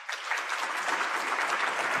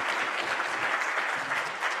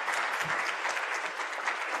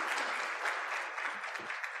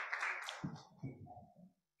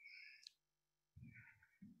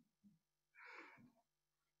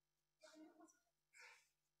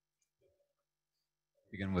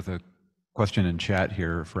 Begin with a question in chat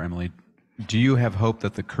here for Emily. Do you have hope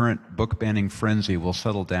that the current book banning frenzy will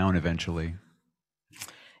settle down eventually?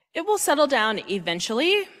 It will settle down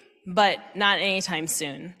eventually, but not anytime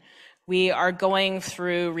soon. We are going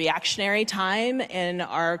through reactionary time in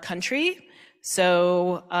our country.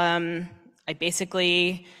 So I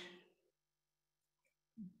basically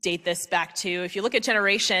date this back to, if you look at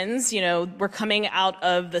generations, we're coming out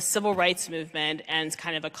of the civil rights movement and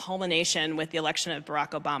kind of a culmination with the election of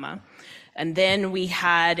Barack Obama. And then we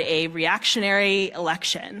had a reactionary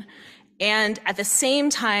election. And at the same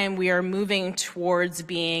time, we are moving towards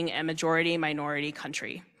being a majority-minority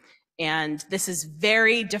country. And this is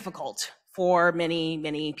very difficult for many,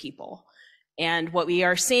 many people. And what we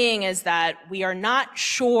are seeing is that we are not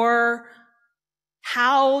sure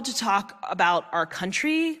how to talk about our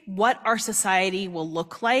country, what our society will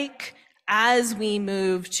look like as we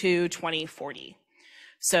move to 2040.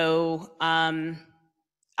 So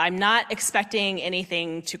I'm not expecting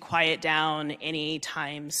anything to quiet down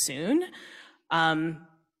anytime soon.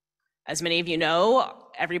 As many of you know,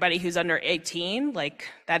 everybody who's under 18,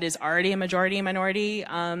 that is already a majority-minority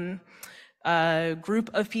group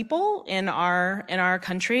of people in our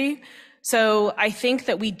country. So I think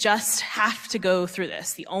that we just have to go through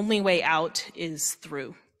this. The only way out is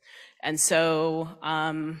through. And so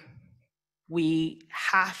we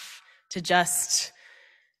have to just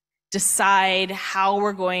decide how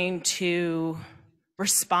we're going to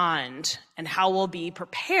respond and how we'll be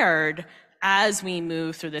prepared as we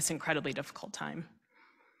move through this incredibly difficult time.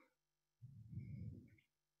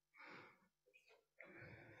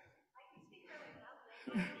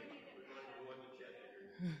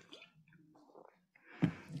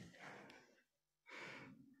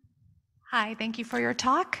 Hi, thank you for your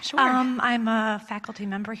talk. Sure. I'm a faculty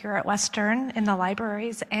member here at Western in the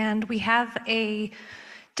libraries, and we have a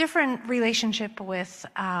different relationship with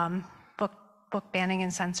book banning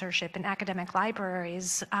and censorship in academic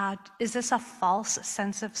libraries. Is this a false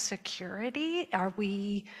sense of security?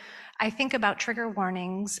 I think about trigger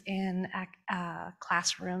warnings in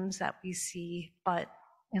classrooms that we see, but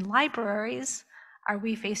in libraries, are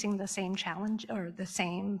we facing the same challenge or the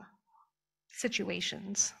same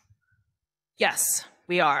situations? Yes,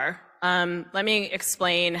 we are. Let me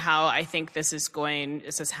explain how I think this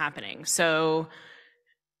is happening. So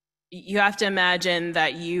you have to imagine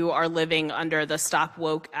that you are living under the Stop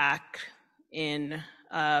Woke Act in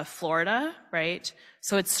Florida, right?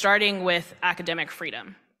 So it's starting with academic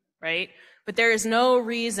freedom, right? But there is no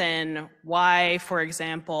reason why, for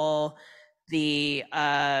example, the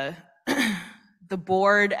the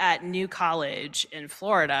board at New College in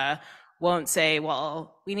Florida won't say,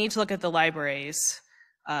 well, we need to look at the library's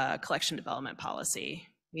collection development policy.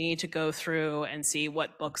 We need to go through and see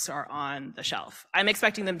what books are on the shelf. I'm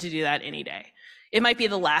expecting them to do that any day. It might be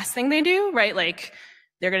the last thing they do, right? Like,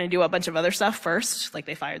 they're going to do a bunch of other stuff first, like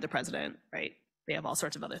they fired the president, right? They have all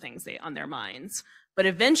sorts of other things on their minds. But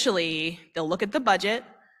eventually, they'll look at the budget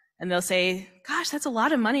and they'll say, gosh, that's a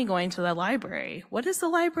lot of money going to the library. What is the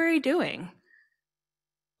library doing?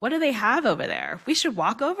 What do they have over there? We should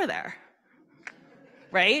walk over there,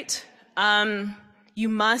 right? You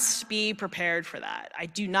must be prepared for that. I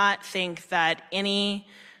do not think that any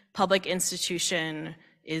public institution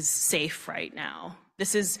is safe right now.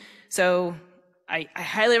 So I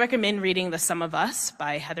highly recommend reading The Sum of Us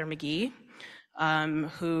by Heather McGhee,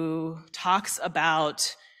 who talks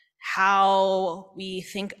about how we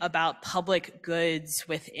think about public goods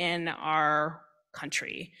within our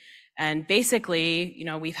country. And basically,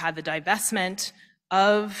 we've had the divestment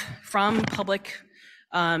from public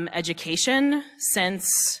education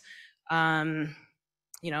since,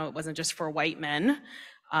 it wasn't just for white men.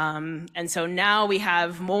 And so now we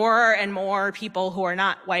have more and more people who are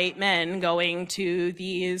not white men going to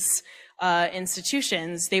these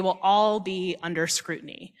institutions. They will all be under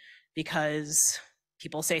scrutiny because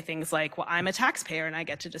people say things like, well, I'm a taxpayer and I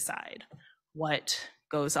get to decide what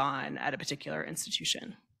goes on at a particular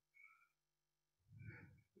institution.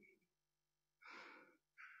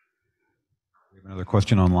 We have another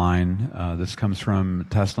question online. This comes from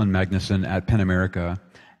Teslin Magnuson at PEN America,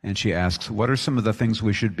 and she asks, what are some of the things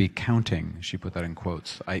we should be counting? She put that in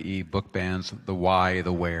quotes, i.e. book bans, the why,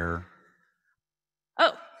 the where.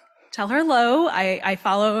 Oh, tell her hello. I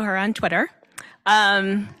follow her on Twitter.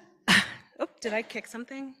 Oh, did I kick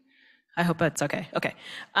something? I hope that's okay. Okay.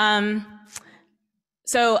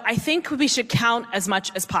 So I think we should count as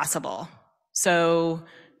much as possible. So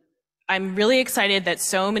I'm really excited that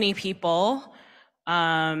so many people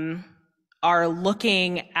are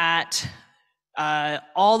looking at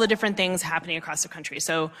all the different things happening across the country.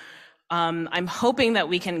 So I'm hoping that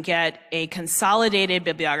we can get a consolidated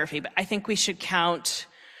bibliography, but I think we should count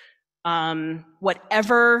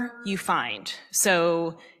whatever you find.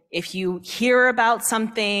 So if you hear about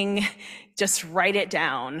something, just write it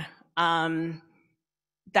down.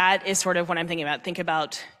 That is sort of what I'm thinking about. Think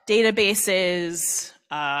about databases,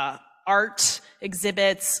 art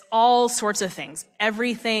exhibits, all sorts of things.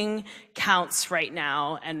 Everything counts right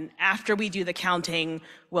now, and after we do the counting,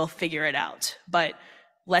 we'll figure it out. But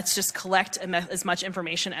let's just collect as much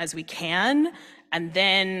information as we can, and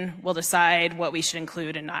then we'll decide what we should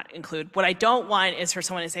include and not include. What I don't want is for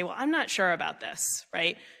someone to say, well, I'm not sure about this,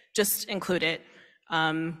 right? Just include it.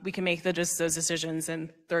 We can make those decisions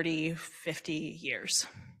in 30, 50 years.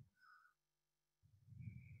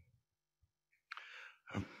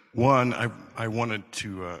 One, I wanted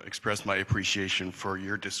to express my appreciation for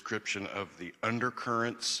your description of the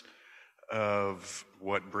undercurrents of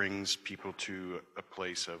what brings people to a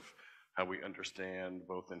place of how we understand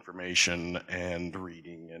both information and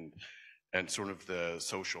reading and sort of the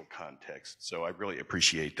social context. So I really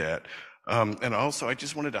appreciate that. And also, I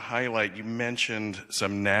just wanted to highlight, you mentioned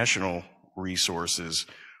some national resources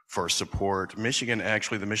for support.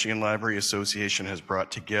 Actually, the Michigan Library Association has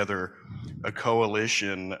brought together a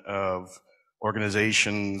coalition of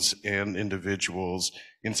organizations and individuals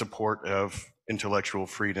in support of intellectual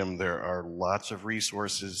freedom. There are lots of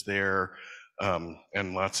resources there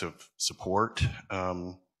and lots of support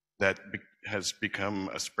that has become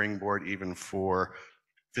a springboard even for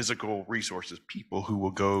physical resources, people who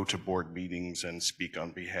will go to board meetings and speak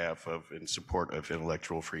on behalf of, in support of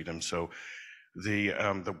intellectual freedom. So the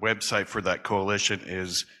website for that coalition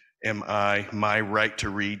is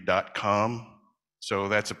myrighttoread.com. So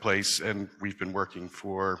that's a place, and we've been working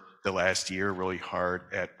for the last year really hard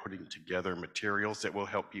at putting together materials that will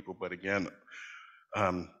help people. But again,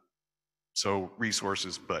 so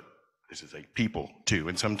resources, but this is like people too.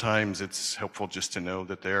 And sometimes it's helpful just to know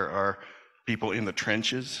that there are people in the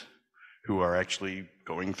trenches who are actually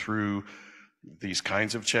going through these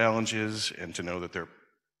kinds of challenges, and to know that there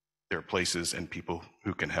are places and people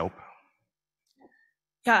who can help.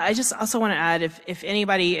 Yeah, I just also want to add, if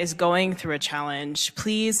anybody is going through a challenge,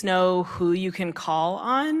 please know who you can call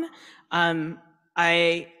on.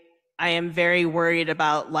 I am very worried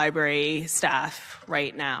about library staff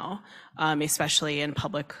right now, especially in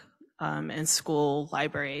public and school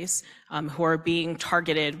libraries, who are being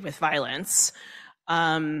targeted with violence.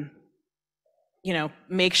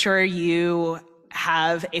 Make sure you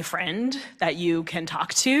have a friend that you can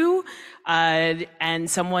talk to, and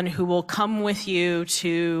someone who will come with you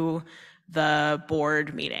to the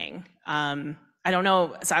board meeting. I don't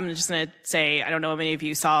know, so I'm just gonna say, I don't know if many of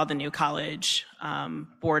you saw the new college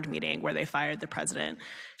board meeting where they fired the president.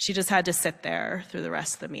 She just had to sit there through the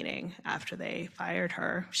rest of the meeting after they fired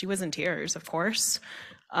her. She was in tears, of course.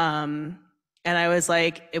 And I was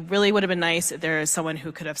like, it really would have been nice if there was someone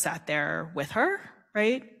who could have sat there with her,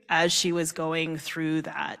 right, as she was going through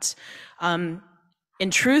that. In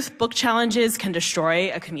truth, book challenges can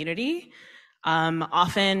destroy a community.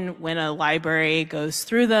 Often when a library goes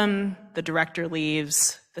through them, the director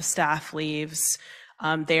leaves, the staff leaves.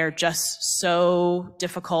 They are just so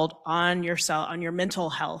difficult on your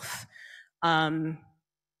mental health.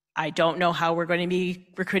 I don't know how we're going to be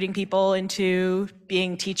recruiting people into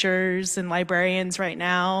being teachers and librarians right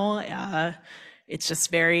now. It's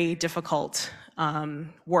just very difficult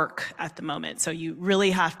work at the moment. So you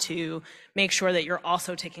really have to make sure that you're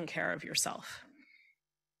also taking care of yourself.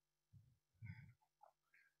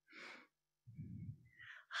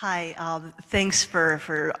 Hi, thanks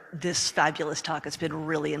for this fabulous talk. It's been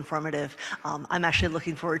really informative. I'm actually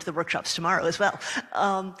looking forward to the workshops tomorrow as well.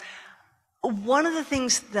 One of the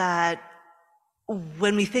things that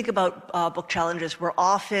when we think about book challenges, we're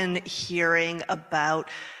often hearing about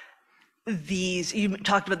these, you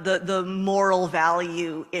talked about the moral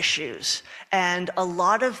value issues, and a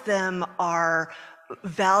lot of them are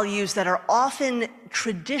values that are often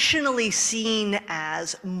traditionally seen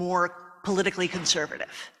as more politically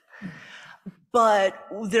conservative. But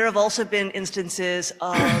there have also been instances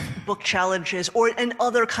of book challenges and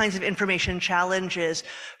other kinds of information challenges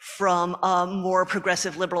from a more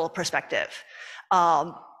progressive liberal perspective.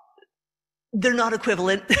 They're not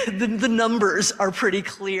equivalent. The numbers are pretty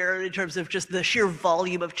clear in terms of just the sheer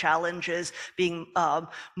volume of challenges being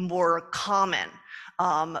more common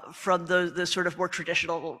from the sort of more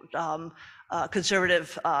traditional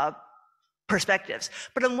conservative perspectives.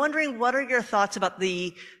 But I'm wondering, what are your thoughts about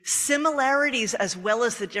the similarities as well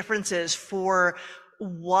as the differences for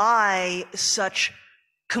why such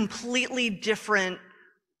completely different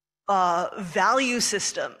value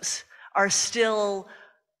systems are still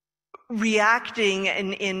reacting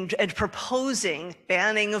and proposing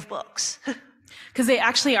banning of books? Because they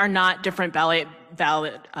actually are not different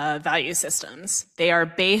value systems. They are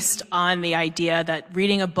based on the idea that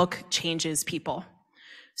reading a book changes people.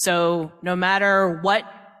 So no matter what,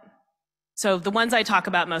 so the ones I talk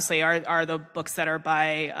about mostly are the books that are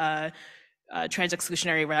by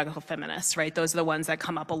trans-exclusionary radical feminists, right? Those are the ones that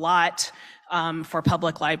come up a lot for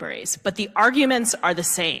public libraries. But the arguments are the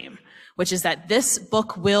same, which is that this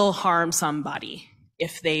book will harm somebody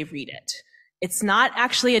if they read it. It's not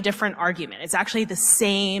actually a different argument. It's actually the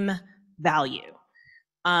same value.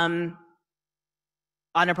 On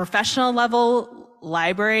a professional level,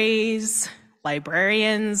 libraries,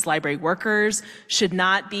 librarians, library workers should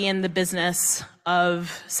not be in the business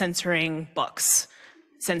of censoring books,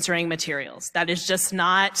 censoring materials. That is just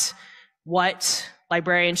not what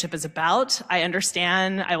librarianship is about. I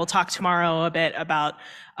understand, I will talk tomorrow a bit about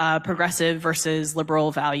progressive versus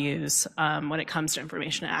liberal values when it comes to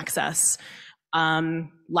information access.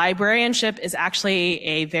 Librarianship is actually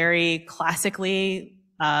a very classically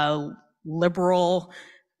liberal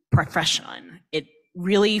profession. It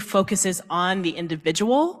really focuses on the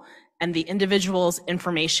individual and the individual's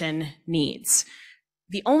information needs.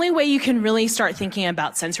 The only way you can really start thinking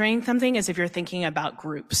about censoring something is if you're thinking about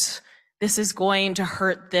groups. This is going to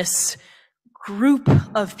hurt this group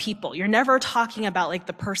of people. You're never talking about like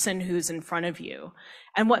the person who's in front of you.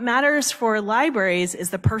 And what matters for libraries is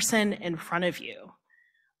the person in front of you.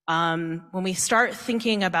 When we start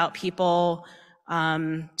thinking about people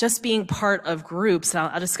just being part of groups, and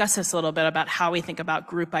I'll discuss this a little bit about how we think about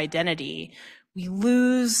group identity, we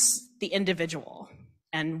lose the individual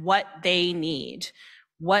and what they need,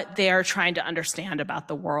 what they are trying to understand about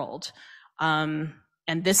the world. And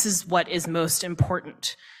this is what is most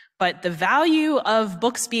important. But the value of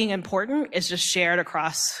books being important is just shared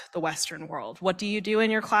across the Western world. What do you do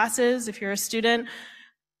in your classes if you're a student?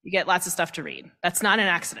 You get lots of stuff to read. That's not an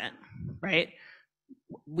accident, right?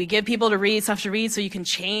 We give people to read stuff to read so you can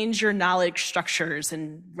change your knowledge structures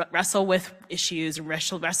and wrestle with issues and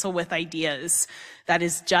wrestle with ideas. That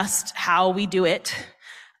is just how we do it.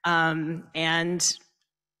 And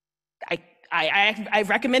I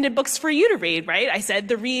recommended books for you to read, right? I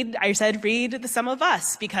said read The Sum of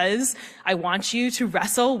Us because I want you to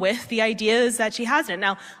wrestle with the ideas that she has in it.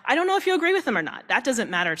 Now, I don't know if you agree with them or not. That doesn't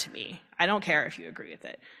matter to me. I don't care if you agree with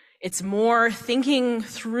it. It's more thinking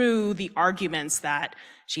through the arguments that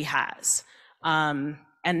she has. And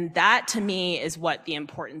that to me is what the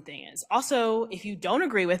important thing is. Also, if you don't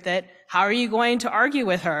agree with it, how are you going to argue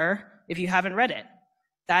with her if you haven't read it?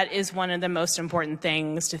 That is one of the most important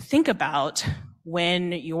things to think about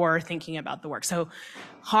when you're thinking about the work. So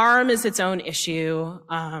harm is its own issue.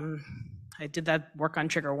 I did that work on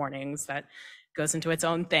trigger warnings that goes into its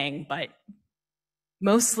own thing, but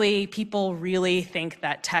mostly people really think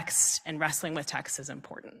that text and wrestling with text is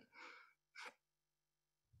important.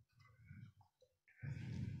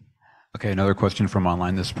 Okay, another question from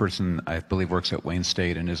online. This person, I believe, works at Wayne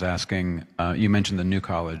State and is asking, you mentioned the New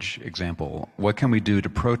College example. What can we do to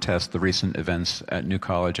protest the recent events at New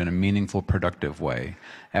College in a meaningful, productive way?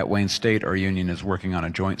 At Wayne State, our union is working on a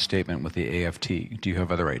joint statement with the AFT. Do you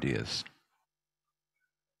have other ideas?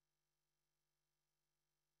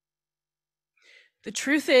 The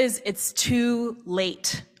truth is, it's too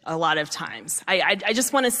late a lot of times. I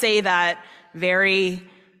just want to say that very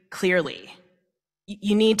clearly.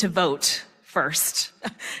 You need to vote first.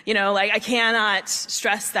 I cannot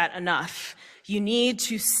stress that enough. You need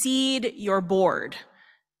to seed your board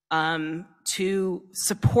to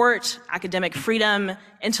support academic freedom,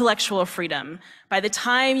 intellectual freedom. By the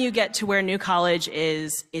time you get to where New College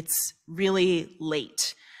is, it's really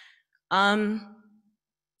late.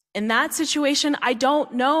 In that situation, I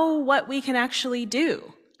don't know what we can actually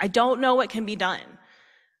do. I don't know what can be done.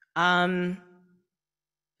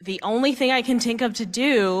 The only thing I can think of to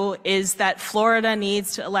do is that Florida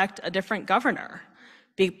needs to elect a different governor.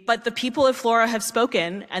 But the people of Florida have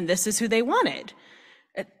spoken, and this is who they wanted.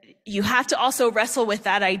 You have to also wrestle with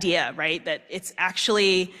that idea, right? That it's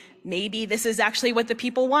actually, maybe this is actually what the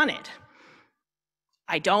people wanted.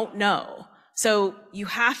 I don't know. So you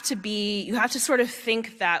have to sort of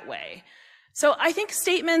think that way. So I think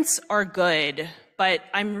statements are good, but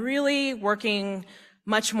I'm really working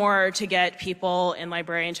much more to get people in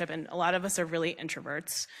librarianship, and a lot of us are really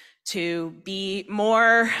introverts, to be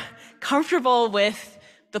more comfortable with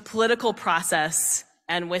the political process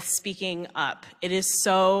and with speaking up. It is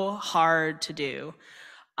so hard to do.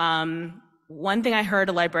 One thing I heard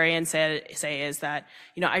a librarian say is that,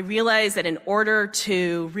 I realized that in order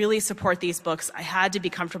to really support these books, I had to be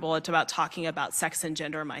comfortable about talking about sex and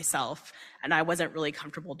gender myself, and I wasn't really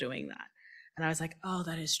comfortable doing that. And I was like, oh,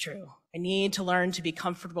 that is true. I need to learn to be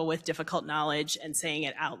comfortable with difficult knowledge and saying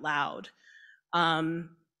it out loud. And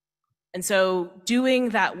so doing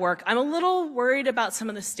that work, I'm a little worried about some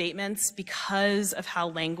of the statements because of how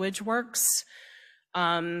language works.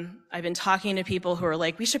 I've been talking to people who are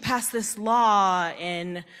like, we should pass this law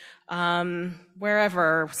in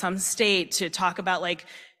wherever, some state, to talk about like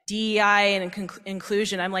DEI and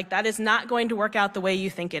inclusion. I'm like, that is not going to work out the way you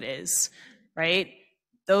think it is, right?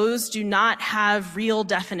 Those do not have real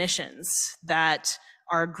definitions that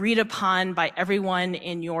are agreed upon by everyone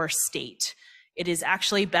in your state. It is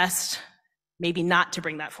actually best maybe not to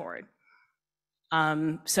bring that forward.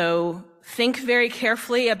 So think very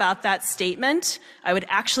carefully about that statement. I would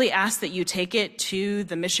actually ask that you take it to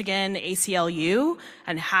the Michigan ACLU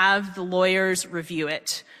and have the lawyers review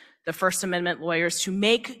it, the First Amendment lawyers, to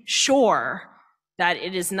make sure that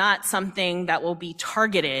it is not something that will be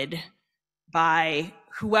targeted by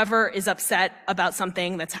whoever is upset about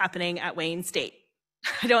something that's happening at Wayne State.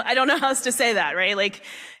 I don't know how else to say that, right? Like,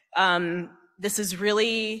 this is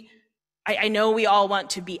really, I know we all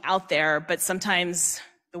want to be out there, but sometimes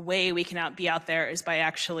the way we can be out there is by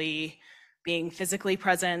actually being physically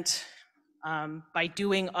present, by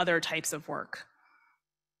doing other types of work.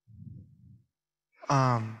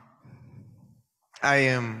 I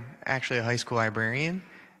am actually a high school librarian,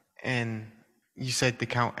 and you said to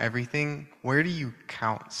count everything. Where do you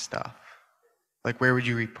count stuff? Like, where would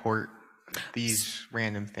you report these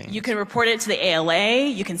random things? You can report it to the ALA.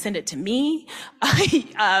 You can send it to me.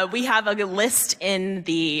 We have a list in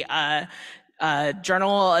the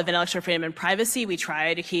Journal of Intellectual Freedom and Privacy. We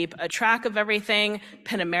try to keep a track of everything.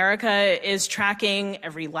 PEN America is tracking.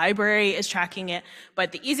 Every library is tracking it.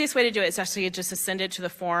 But the easiest way to do it is actually just to send it to the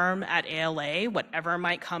forum at ALA, whatever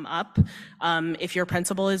might come up. If your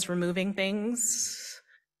principal is removing things,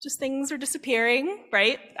 just things are disappearing,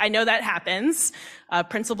 right? I know that happens.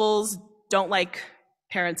 Principals don't like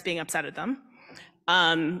parents being upset at them.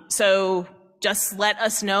 So just let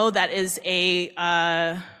us know. That is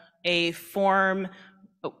a form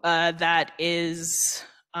that is,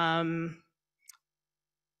 no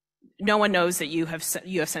one knows that you have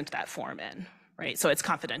sent that form in, right? So it's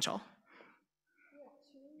confidential.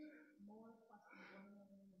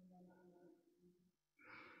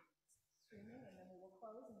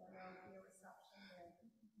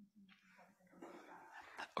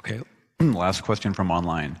 Okay, last question from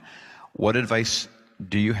online. What advice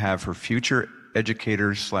do you have for future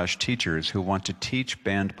educators/teachers who want to teach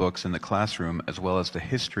banned books in the classroom, as well as the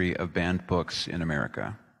history of banned books in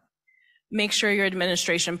America? make sure your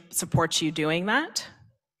administration supports you doing that.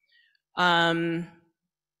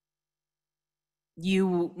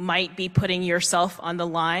 You might be putting yourself on the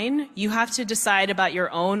line. You have to decide about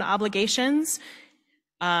your own obligations.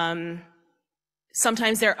 Sometimes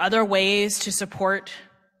there are other ways to support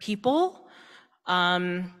people.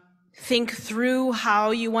 Think through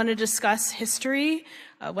how you want to discuss history.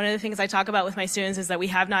 One of the things I talk about with my students is that we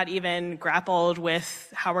have not even grappled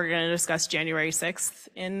with how we're going to discuss January 6th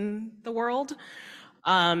in the world.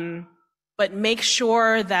 But make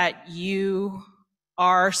sure that you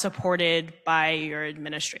are supported by your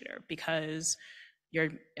administrator, because your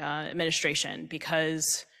administration,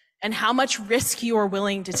 and how much risk you are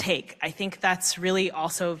willing to take. I think that's really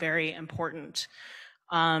also very important.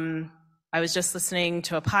 I was just listening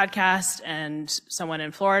to a podcast, and someone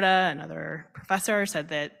in Florida, another professor, said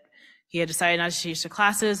that he had decided not to teach the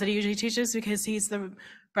classes that he usually teaches because he's the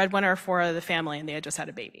breadwinner for the family and they had just had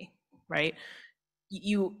a baby, right?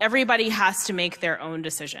 Everybody has to make their own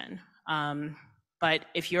decision. But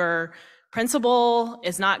if your principal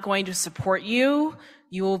is not going to support you,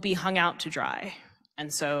 you will be hung out to dry.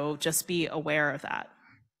 And so just be aware of that.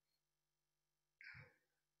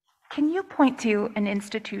 Can you point to an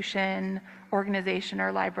institution, organization,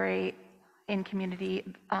 or library in community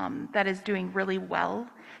that is doing really well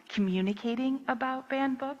communicating about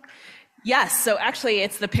banned books? Yes, so actually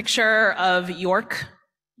it's the picture of York,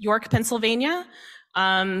 Pennsylvania,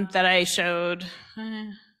 that I showed.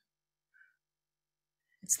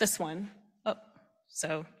 It's this one. Oh,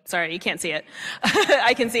 so sorry, you can't see it.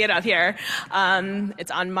 I can see it up here.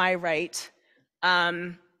 It's on my right.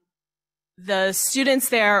 The students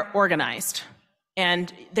there organized,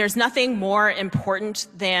 and there's nothing more important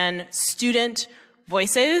than student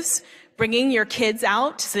voices, bringing your kids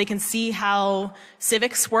out so they can see how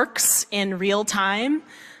civics works in real time.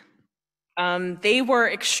 They were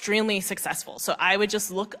extremely successful. So I would just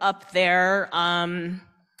look up their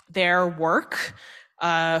work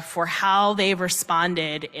for how they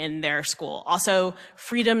responded in their school. Also,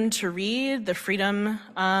 Freedom to Read, the Freedom,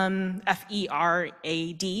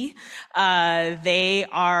 F-E-R-A-D, they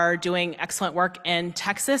are doing excellent work in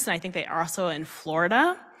Texas, and I think they are also in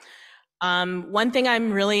Florida. One thing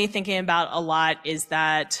I'm really thinking about a lot is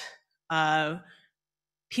that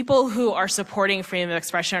people who are supporting freedom of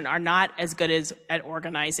expression are not as good at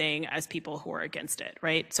organizing as people who are against it,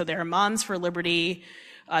 right? So there are Moms for Liberty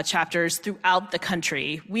chapters throughout the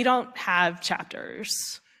country. We don't have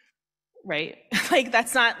chapters, right? Like,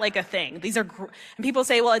 that's not like a thing. These are, and people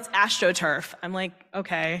say, well, it's AstroTurf. I'm like,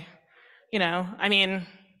 okay, I mean,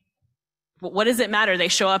 what does it matter? They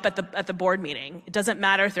show up at the board meeting. It doesn't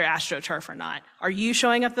matter if they're AstroTurf or not. Are you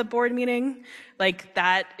showing up at the board meeting? Like,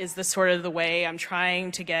 that is the sort of the way I'm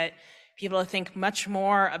trying to get people to think much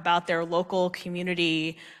more about their local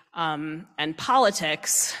community and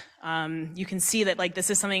politics. You can see that, like, this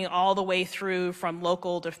is something all the way through from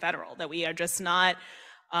local to federal, that we are just not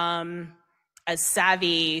as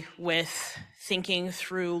savvy with thinking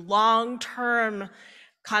through long-term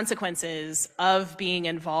consequences of being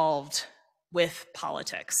involved with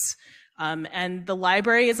politics. And the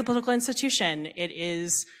library is a political institution.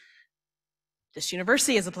 This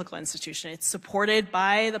university is a political institution. It's supported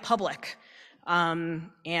by the public.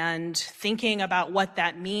 And thinking about what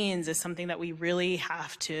that means is something that we really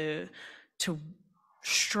have to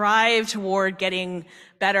strive toward getting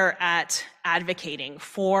better at advocating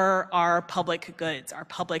for our public goods, our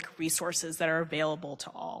public resources that are available to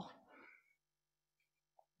all.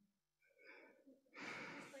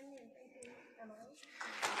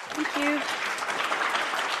 Thank you.